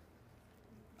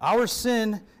 Our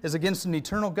sin is against an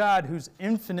eternal God who's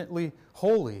infinitely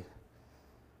holy.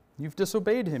 You've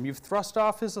disobeyed him. You've thrust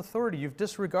off his authority. You've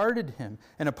disregarded him.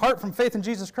 And apart from faith in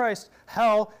Jesus Christ,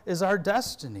 hell is our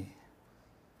destiny.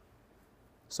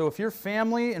 So if your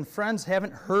family and friends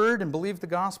haven't heard and believed the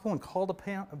gospel and called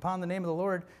upon the name of the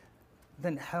Lord,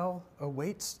 then hell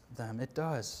awaits them. It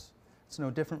does. It's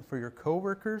no different for your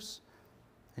coworkers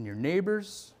and your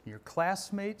neighbors, your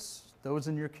classmates, those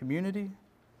in your community.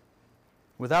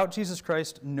 Without Jesus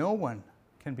Christ, no one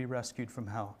can be rescued from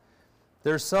hell.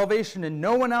 There's salvation in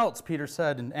no one else, Peter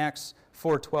said in Acts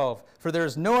 4:12. For there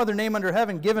is no other name under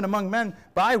heaven given among men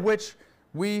by which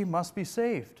we must be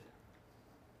saved.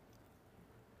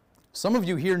 Some of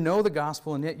you here know the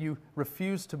gospel, and yet you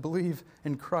refuse to believe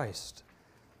in Christ.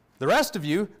 The rest of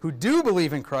you who do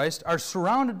believe in Christ are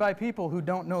surrounded by people who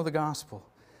don't know the gospel.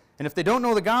 And if they don't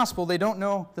know the gospel, they don't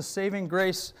know the saving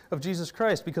grace of Jesus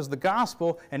Christ, because the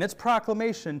gospel and its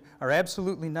proclamation are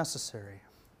absolutely necessary.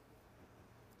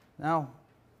 Now,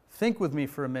 think with me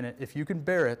for a minute, if you can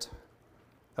bear it,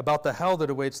 about the hell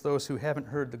that awaits those who haven't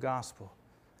heard the gospel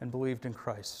and believed in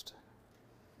Christ.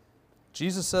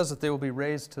 Jesus says that they will be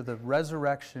raised to the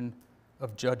resurrection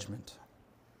of judgment,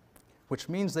 which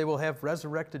means they will have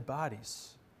resurrected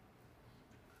bodies,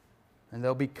 and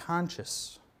they'll be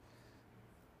conscious.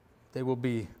 They will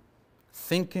be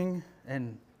thinking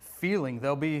and feeling.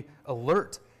 They'll be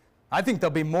alert. I think they'll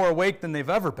be more awake than they've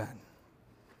ever been.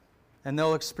 And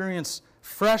they'll experience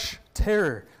fresh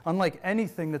terror, unlike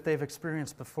anything that they've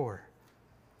experienced before.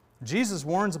 Jesus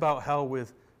warns about hell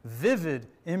with vivid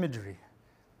imagery.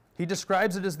 He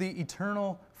describes it as the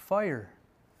eternal fire.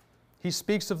 He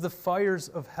speaks of the fires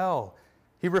of hell.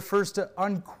 He refers to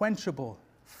unquenchable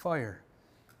fire.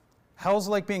 Hell's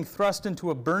like being thrust into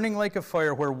a burning lake of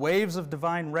fire where waves of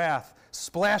divine wrath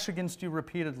splash against you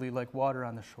repeatedly like water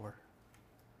on the shore.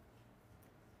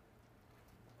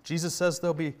 Jesus says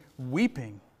there'll be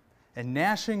weeping and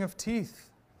gnashing of teeth,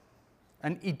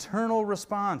 an eternal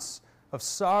response of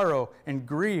sorrow and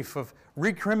grief, of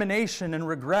recrimination and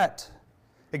regret.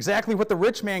 Exactly what the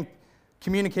rich man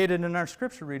communicated in our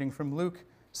scripture reading from Luke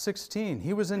 16.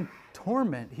 He was in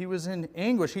torment. He was in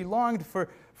anguish. He longed for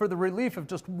the relief of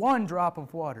just one drop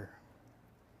of water.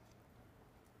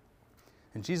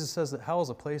 And Jesus says that hell is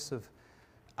a place of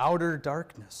outer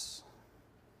darkness.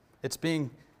 It's being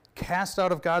cast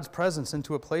out of God's presence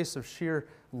into a place of sheer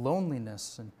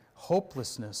loneliness and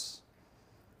hopelessness.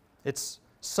 It's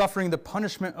suffering the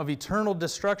punishment of eternal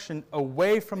destruction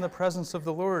away from the presence of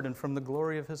the Lord and from the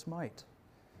glory of His might.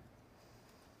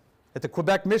 At the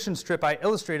Quebec mission trip, I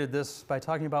illustrated this by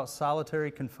talking about solitary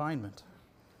confinement.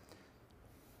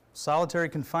 Solitary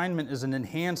confinement is an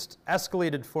enhanced,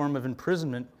 escalated form of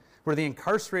imprisonment where the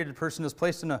incarcerated person is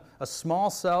placed in a small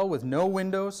cell with no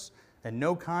windows and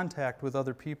no contact with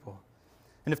other people.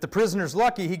 And if the prisoner's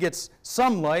lucky, he gets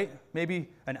some light, maybe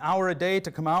an hour a day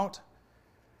to come out.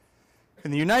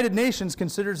 And the United Nations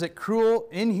considers it cruel,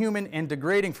 inhuman, and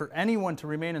degrading for anyone to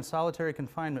remain in solitary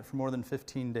confinement for more than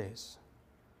 15 days.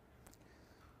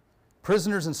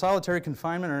 Prisoners in solitary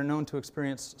confinement are known to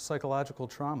experience psychological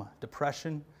trauma,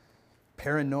 depression,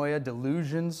 paranoia,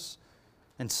 delusions,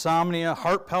 insomnia,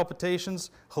 heart palpitations,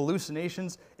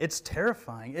 hallucinations. It's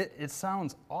terrifying. It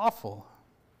sounds awful.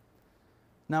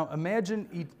 Now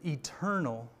imagine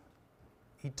eternal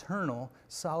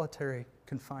solitary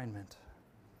confinement.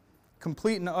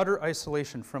 Complete and utter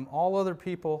isolation from all other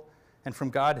people and from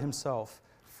God Himself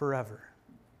forever.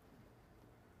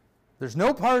 There's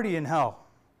no party in hell.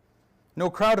 No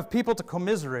crowd of people to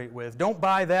commiserate with. Don't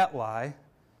buy that lie.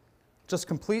 Just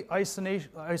complete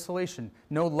isolation.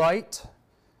 No light.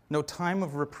 No time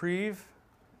of reprieve.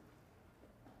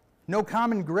 No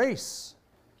common grace.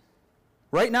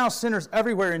 Right now, sinners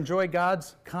everywhere enjoy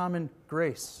God's common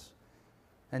grace,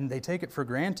 and they take it for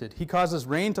granted. He causes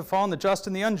rain to fall on the just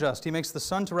and the unjust. He makes the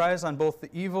sun to rise on both the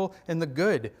evil and the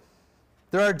good.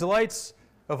 There are delights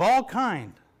of all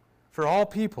kind for all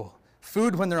people.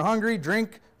 Food when they're hungry,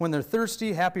 drink when they're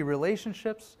thirsty, happy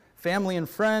relationships, family and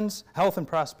friends, health and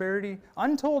prosperity,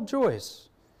 untold joys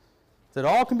that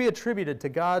all can be attributed to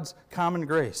God's common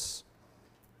grace.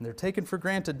 And they're taken for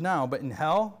granted now, but in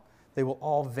hell, they will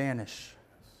all vanish.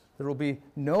 There will be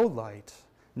no light,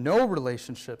 no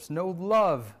relationships, no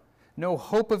love, no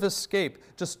hope of escape,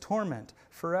 just torment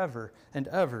forever and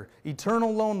ever,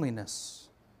 eternal loneliness,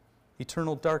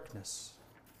 eternal darkness.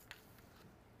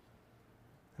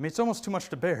 I mean, it's almost too much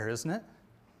to bear, isn't it?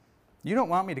 You don't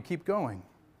want me to keep going.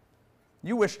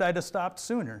 You wished I'd have stopped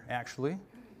sooner, actually.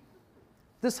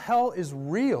 This hell is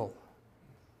real.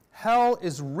 Hell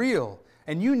is real.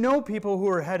 And you know people who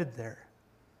are headed there.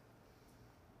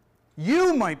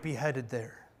 You might be headed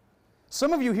there.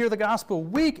 Some of you hear the gospel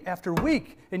week after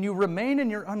week, and you remain in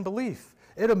your unbelief.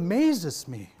 It amazes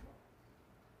me.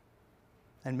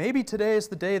 And maybe today is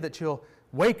the day that you'll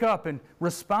wake up and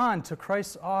respond to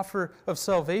Christ's offer of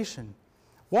salvation.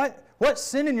 What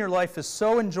sin in your life is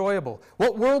so enjoyable?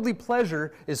 What worldly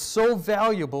pleasure is so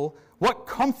valuable? What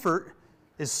comfort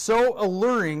is so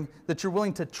alluring that you're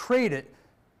willing to trade it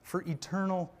for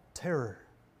eternal terror.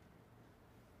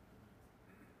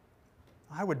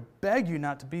 I would beg you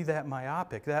not to be that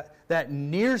myopic, that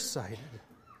nearsighted.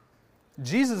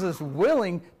 Jesus is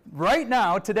willing right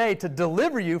now, today, to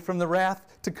deliver you from the wrath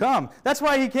to come. That's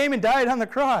why he came and died on the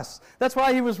cross. That's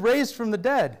why he was raised from the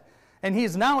dead. And he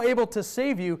is now able to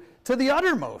save you to the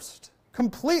uttermost,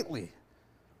 completely.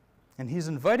 And he's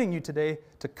inviting you today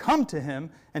to come to him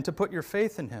and to put your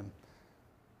faith in him.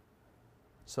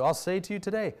 So I'll say to you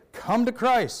today, come to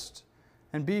Christ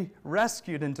and be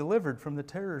rescued and delivered from the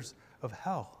terrors of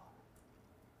hell.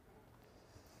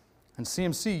 And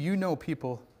CMC, you know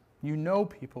people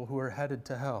who are headed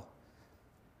to hell.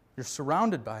 You're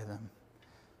surrounded by them.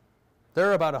 There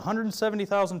are about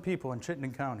 170,000 people in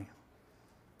Chittenden County.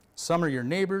 Some are your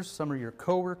neighbors, some are your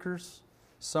coworkers,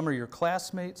 some are your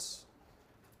classmates.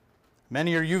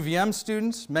 Many are UVM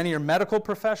students, many are medical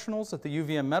professionals at the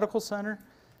UVM Medical Center.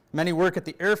 Many work at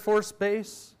the Air Force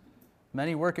Base.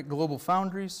 Many work at Global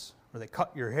Foundries, or they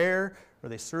cut your hair, or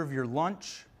they serve your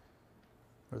lunch,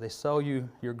 or they sell you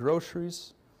your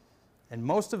groceries. And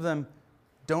most of them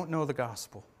don't know the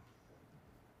gospel.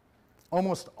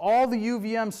 Almost all the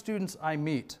UVM students I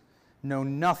meet know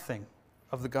nothing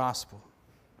of the gospel.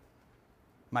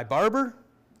 My barber,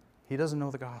 he doesn't know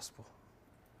the gospel.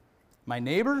 My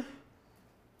neighbor,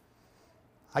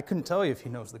 I couldn't tell you if he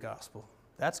knows the gospel.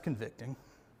 That's convicting.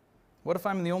 What if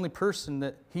I'm the only person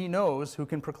that he knows who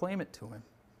can proclaim it to him?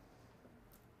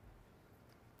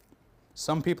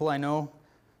 Some people I know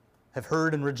have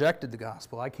heard and rejected the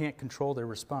gospel. I can't control their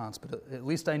response, but at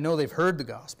least I know they've heard the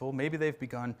gospel. Maybe they've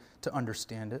begun to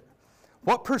understand it.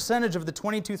 What percentage of the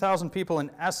 22,000 people in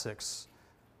Essex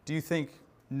do you think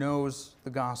knows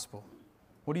the gospel?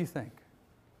 What do you think?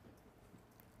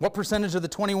 What percentage of the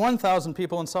 21,000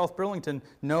 people in South Burlington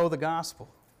know the gospel?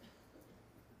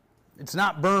 It's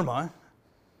not Burma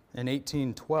in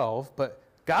 1812, but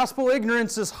gospel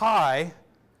ignorance is high,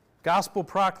 gospel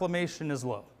proclamation is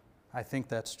low. I think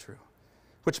that's true.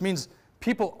 Which means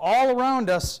people all around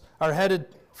us are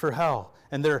headed for hell,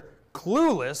 and they're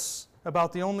clueless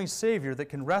about the only Savior that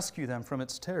can rescue them from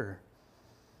its terror.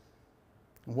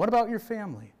 What about your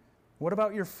family? What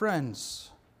about your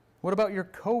friends? What about your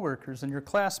coworkers and your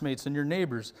classmates and your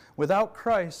neighbors? Without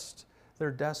Christ, they're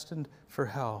destined for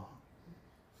hell.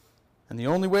 And the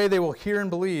only way they will hear and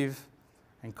believe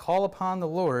and call upon the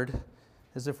Lord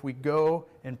is if we go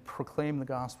and proclaim the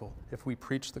gospel, if we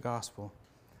preach the gospel.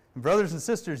 And brothers and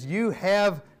sisters, you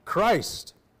have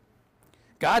Christ.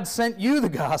 God sent you the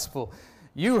gospel.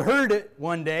 You heard it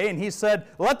one day, and he said,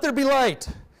 "Let there be light."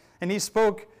 And he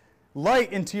spoke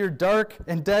light into your dark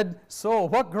and dead soul.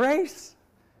 What grace!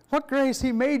 What grace!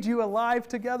 He made you alive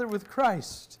together with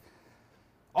Christ.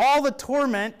 All the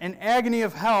torment and agony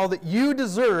of hell that you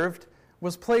deserved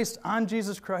was placed on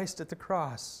Jesus Christ at the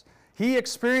cross. He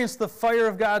experienced the fire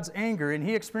of God's anger, and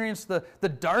he experienced the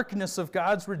darkness of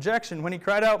God's rejection when he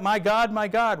cried out, my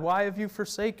God, why have you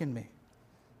forsaken me?"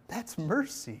 That's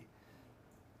mercy.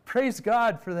 Praise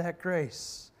God for that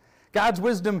grace. God's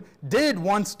wisdom did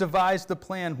once devise the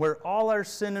plan where all our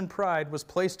sin and pride was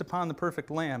placed upon the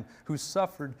perfect Lamb who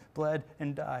suffered, bled,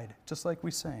 and died, just like we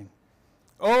sang.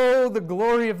 Oh, the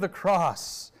glory of the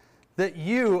cross, that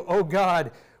you, oh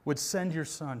God, would send your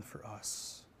Son for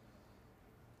us.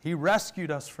 He rescued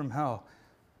us from hell.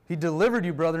 He delivered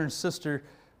you, brother and sister,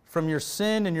 from your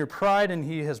sin and your pride, and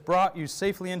he has brought you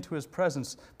safely into his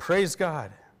presence. Praise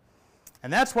God.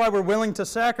 And that's why we're willing to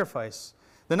sacrifice.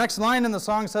 The next line in the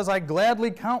song says, "I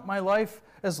gladly count my life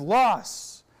as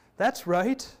loss." That's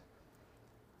right.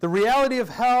 The reality of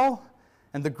hell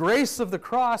and the grace of the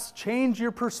cross change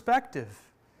your perspective.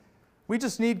 We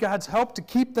just need God's help to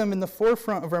keep them in the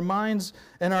forefront of our minds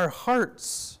and our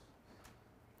hearts.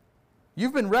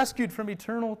 You've been rescued from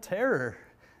eternal terror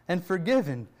and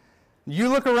forgiven. You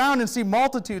look around and see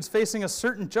multitudes facing a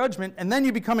certain judgment, and then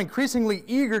you become increasingly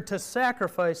eager to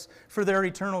sacrifice for their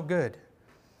eternal good.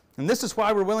 And this is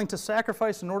why we're willing to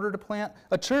sacrifice in order to plant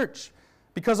a church,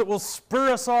 because it will spur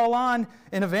us all on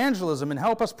in evangelism and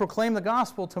help us proclaim the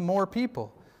gospel to more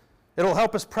people. It'll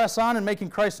help us press on in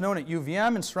making Christ known at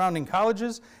UVM and surrounding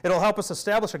colleges. It'll help us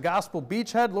establish a gospel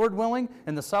beachhead, Lord willing,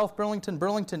 in the South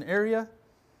Burlington area.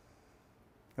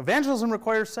 Evangelism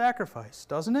requires sacrifice,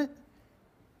 doesn't it?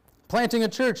 Planting a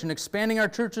church and expanding our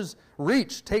church's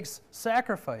reach takes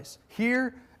sacrifice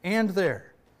here and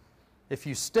there, if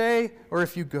you stay or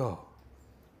if you go,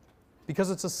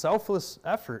 because it's a selfless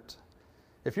effort.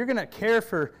 If you're going to care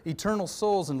for eternal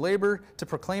souls and labor to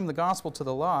proclaim the gospel to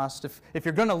the lost, if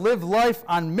you're going to live life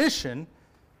on mission,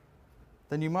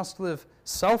 then you must live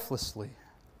selflessly.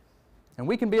 And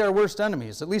we can be our worst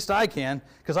enemies. At least I can,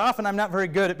 because often I'm not very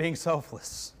good at being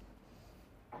selfless.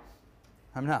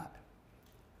 I'm not.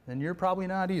 And you're probably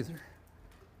not either.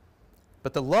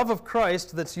 But the love of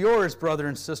Christ that's yours, brother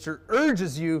and sister,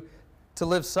 urges you to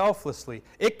live selflessly.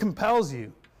 It compels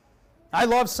you. I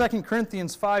love 2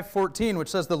 Corinthians 5:14, which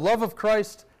says the love of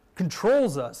Christ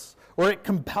controls us, or it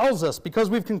compels us, because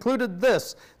we've concluded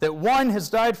this, that one has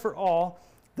died for all,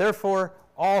 therefore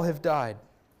all have died.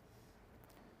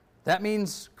 That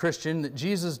means, Christian, that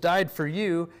Jesus died for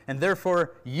you, and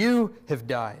therefore you have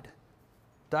died.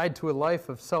 Died to a life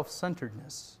of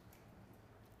self-centeredness.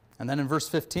 And then in verse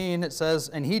 15 it says,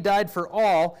 and he died for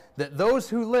all, that those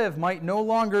who live might no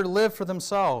longer live for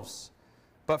themselves,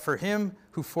 but for him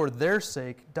who for their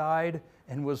sake died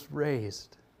and was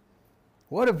raised.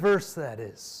 What a verse that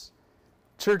is.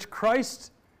 Church,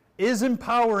 Christ is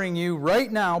empowering you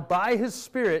right now by his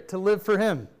Spirit to live for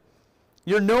him.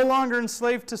 You're no longer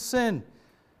enslaved to sin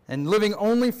and living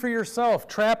only for yourself,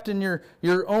 trapped in your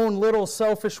own little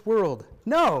selfish world.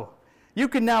 No. You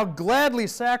can now gladly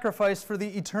sacrifice for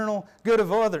the eternal good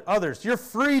of others. You're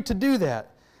free to do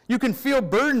that. You can feel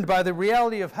burdened by the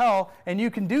reality of hell, and you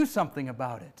can do something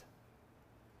about it.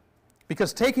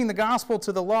 Because taking the gospel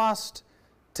to the lost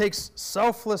takes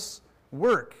selfless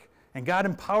work, and God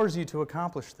empowers you to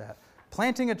accomplish that.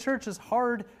 Planting a church is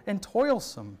hard and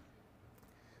toilsome.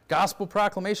 Gospel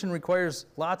proclamation requires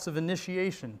lots of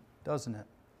initiation, doesn't it?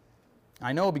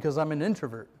 I know, because I'm an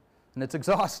introvert, and it's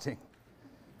exhausting.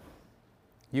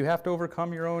 You have to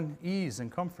overcome your own ease and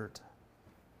comfort.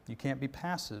 You can't be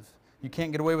passive. You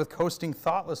can't get away with coasting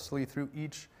thoughtlessly through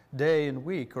each day and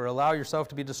week, or allow yourself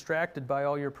to be distracted by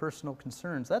all your personal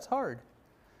concerns. That's hard.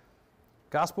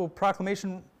 Gospel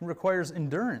proclamation requires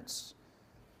endurance.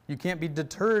 You can't be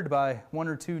deterred by one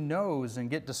or two no's and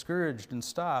get discouraged and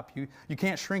stop. You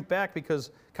can't shrink back because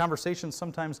conversations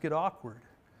sometimes get awkward.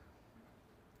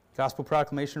 Gospel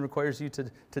proclamation requires you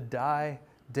to die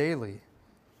daily.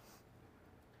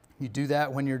 You do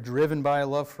that when you're driven by a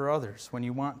love for others, when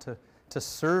you want to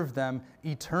serve them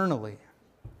eternally.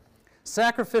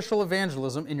 Sacrificial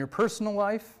evangelism in your personal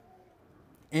life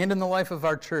and in the life of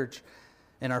our church,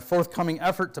 in our forthcoming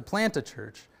effort to plant a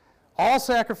church, all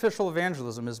sacrificial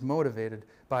evangelism is motivated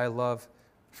by a love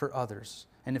for others.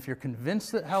 And if you're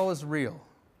convinced that hell is real,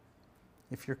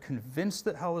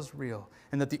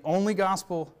 and that the only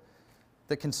gospel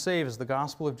that can save is the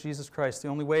gospel of Jesus Christ, the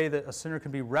only way that a sinner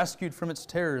can be rescued from its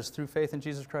terrors through faith in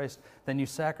Jesus Christ, then you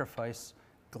sacrifice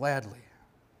gladly.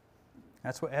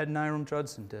 That's what Adoniram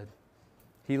Judson did.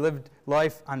 He lived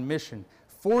life on mission.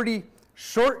 40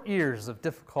 short years of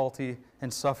difficulty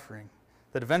and suffering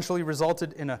that eventually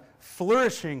resulted in a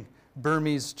flourishing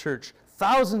Burmese church.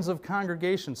 Thousands of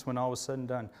congregations when all was said and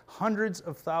done. Hundreds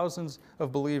of thousands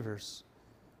of believers.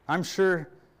 I'm sure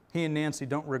he and Nancy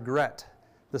don't regret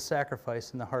the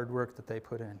sacrifice and the hard work that they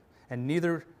put in. And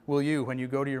neither will you when you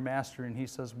go to your master and he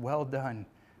says, well done,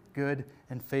 good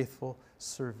and faithful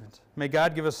servant. May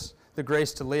God give us the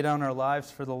grace to lay down our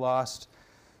lives for the lost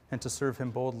and to serve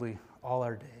him boldly all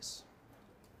our days.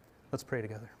 Let's pray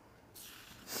together.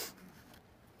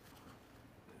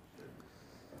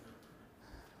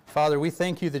 Father, we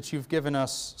thank you that you've given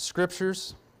us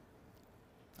scriptures,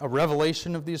 a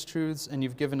revelation of these truths, and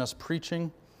you've given us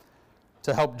preaching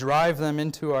to help drive them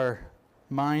into our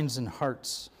minds and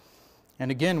hearts.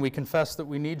 And again, we confess that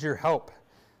we need your help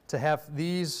to have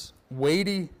these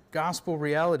weighty gospel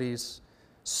realities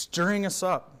stirring us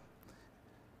up.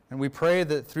 And we pray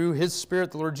that through his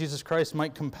Spirit, the Lord Jesus Christ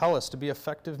might compel us to be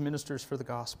effective ministers for the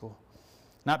gospel.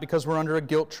 Not because we're under a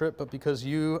guilt trip, but because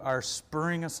you are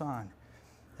spurring us on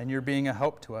and you're being a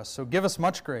help to us. So give us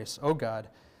much grace, O God.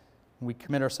 And we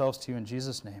commit ourselves to you in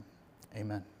Jesus' name.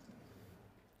 Amen.